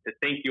to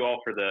thank you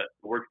all for the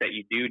work that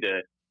you do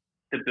to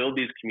build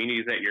these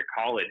communities at your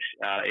college.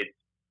 It's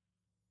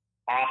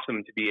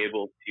awesome to be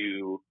able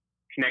to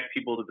connect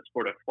people to the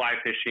sport of fly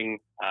fishing,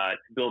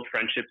 to build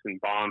friendships and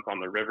bonds on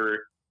the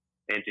river,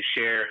 and to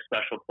share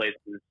special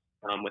places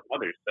with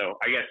others. So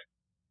I guess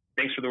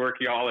thanks for the work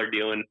y'all are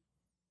doing.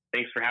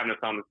 Thanks for having us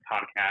on this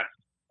podcast,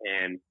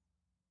 and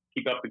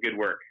keep up the good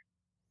work.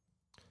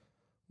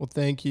 Well,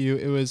 thank you.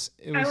 It was.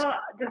 I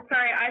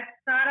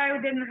thought I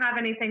didn't have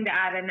anything to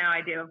add, and now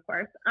I do, of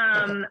course.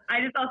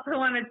 I just also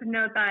wanted to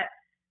note that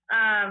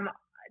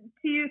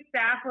to you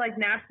staff, like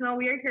National,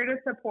 we are here to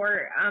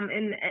support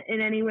in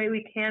any way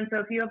we can. So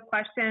if you have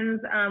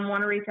questions,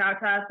 want to reach out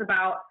to us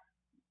about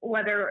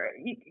whether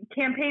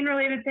campaign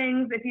related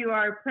things, if you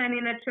are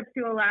planning a trip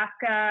to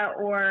Alaska,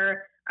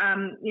 or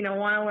want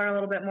to learn a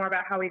little bit more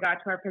about how we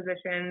got to our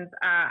positions.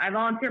 I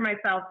volunteer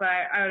myself, but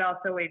I would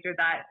also wager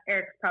that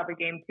Eric's probably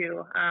game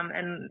too.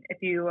 And if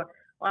you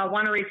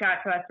want to reach out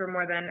to us, we're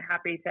more than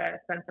happy to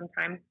spend some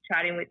time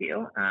chatting with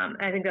you.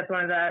 I think that's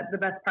one of the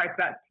best parts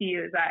about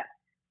TU is that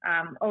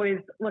always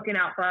looking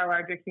out for our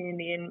larger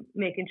community and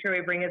making sure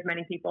we bring as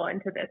many people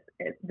into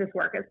this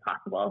work as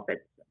possible if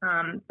it's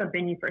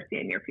something you foresee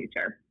in your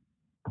future.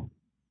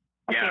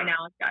 Yeah. Okay,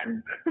 now it's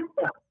done.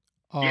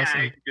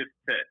 Awesome. Yeah, just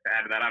to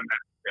add to that, I'm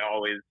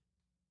always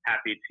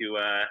happy to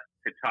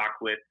talk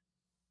with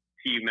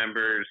TU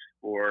members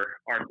or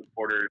our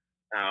supporters,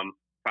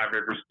 Five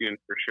Rivers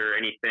students for sure.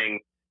 Anything,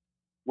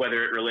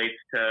 whether it relates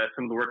to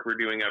some of the work we're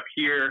doing up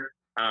here,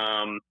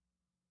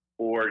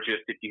 or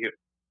just if you're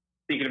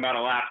thinking about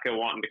Alaska,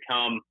 wanting to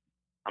come,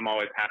 I'm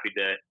always happy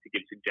to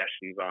give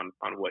suggestions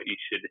on what you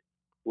should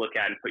look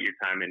at and put your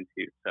time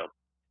into. So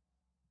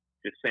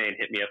just saying,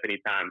 hit me up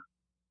anytime.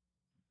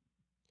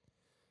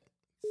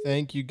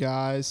 Thank you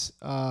guys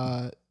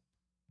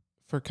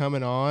for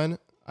coming on.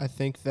 I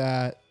think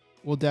that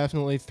we'll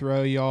definitely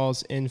throw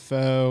y'all's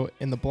info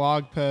in the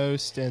blog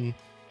post, and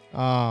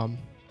it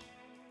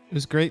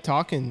was great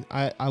talking.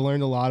 I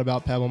learned a lot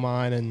about Pebble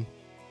Mine, and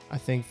I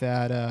think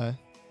that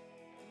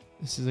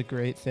this is a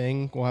great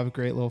thing. We'll have a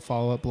great little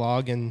follow-up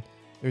blog, and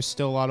there's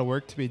still a lot of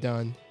work to be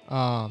done.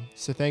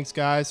 So thanks,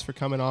 guys, for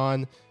coming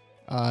on.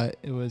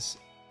 It was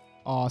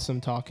awesome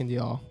talking to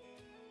y'all.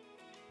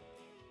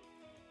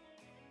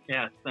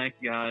 Yeah, thank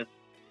you, guys.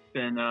 It's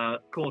been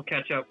cool to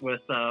catch up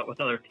with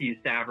other TU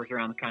staffers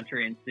around the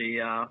country and see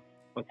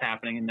what's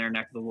happening in their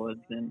neck of the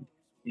woods. And,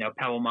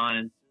 Pebble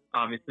Mine is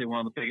obviously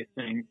one of the biggest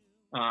things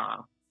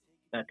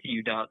that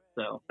TU does.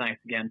 So thanks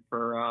again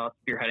for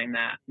spearheading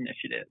that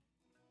initiative.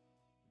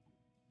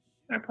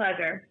 Our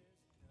pleasure.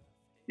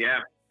 Yeah,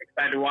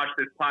 excited to watch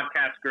this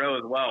podcast grow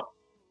as well.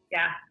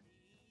 Yeah.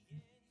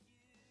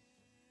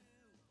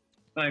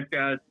 Thanks,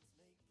 guys.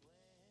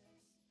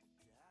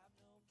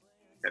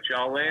 Catch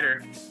y'all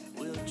later.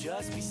 We'll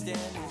just be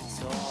standing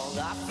tall.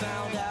 I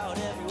found out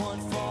everyone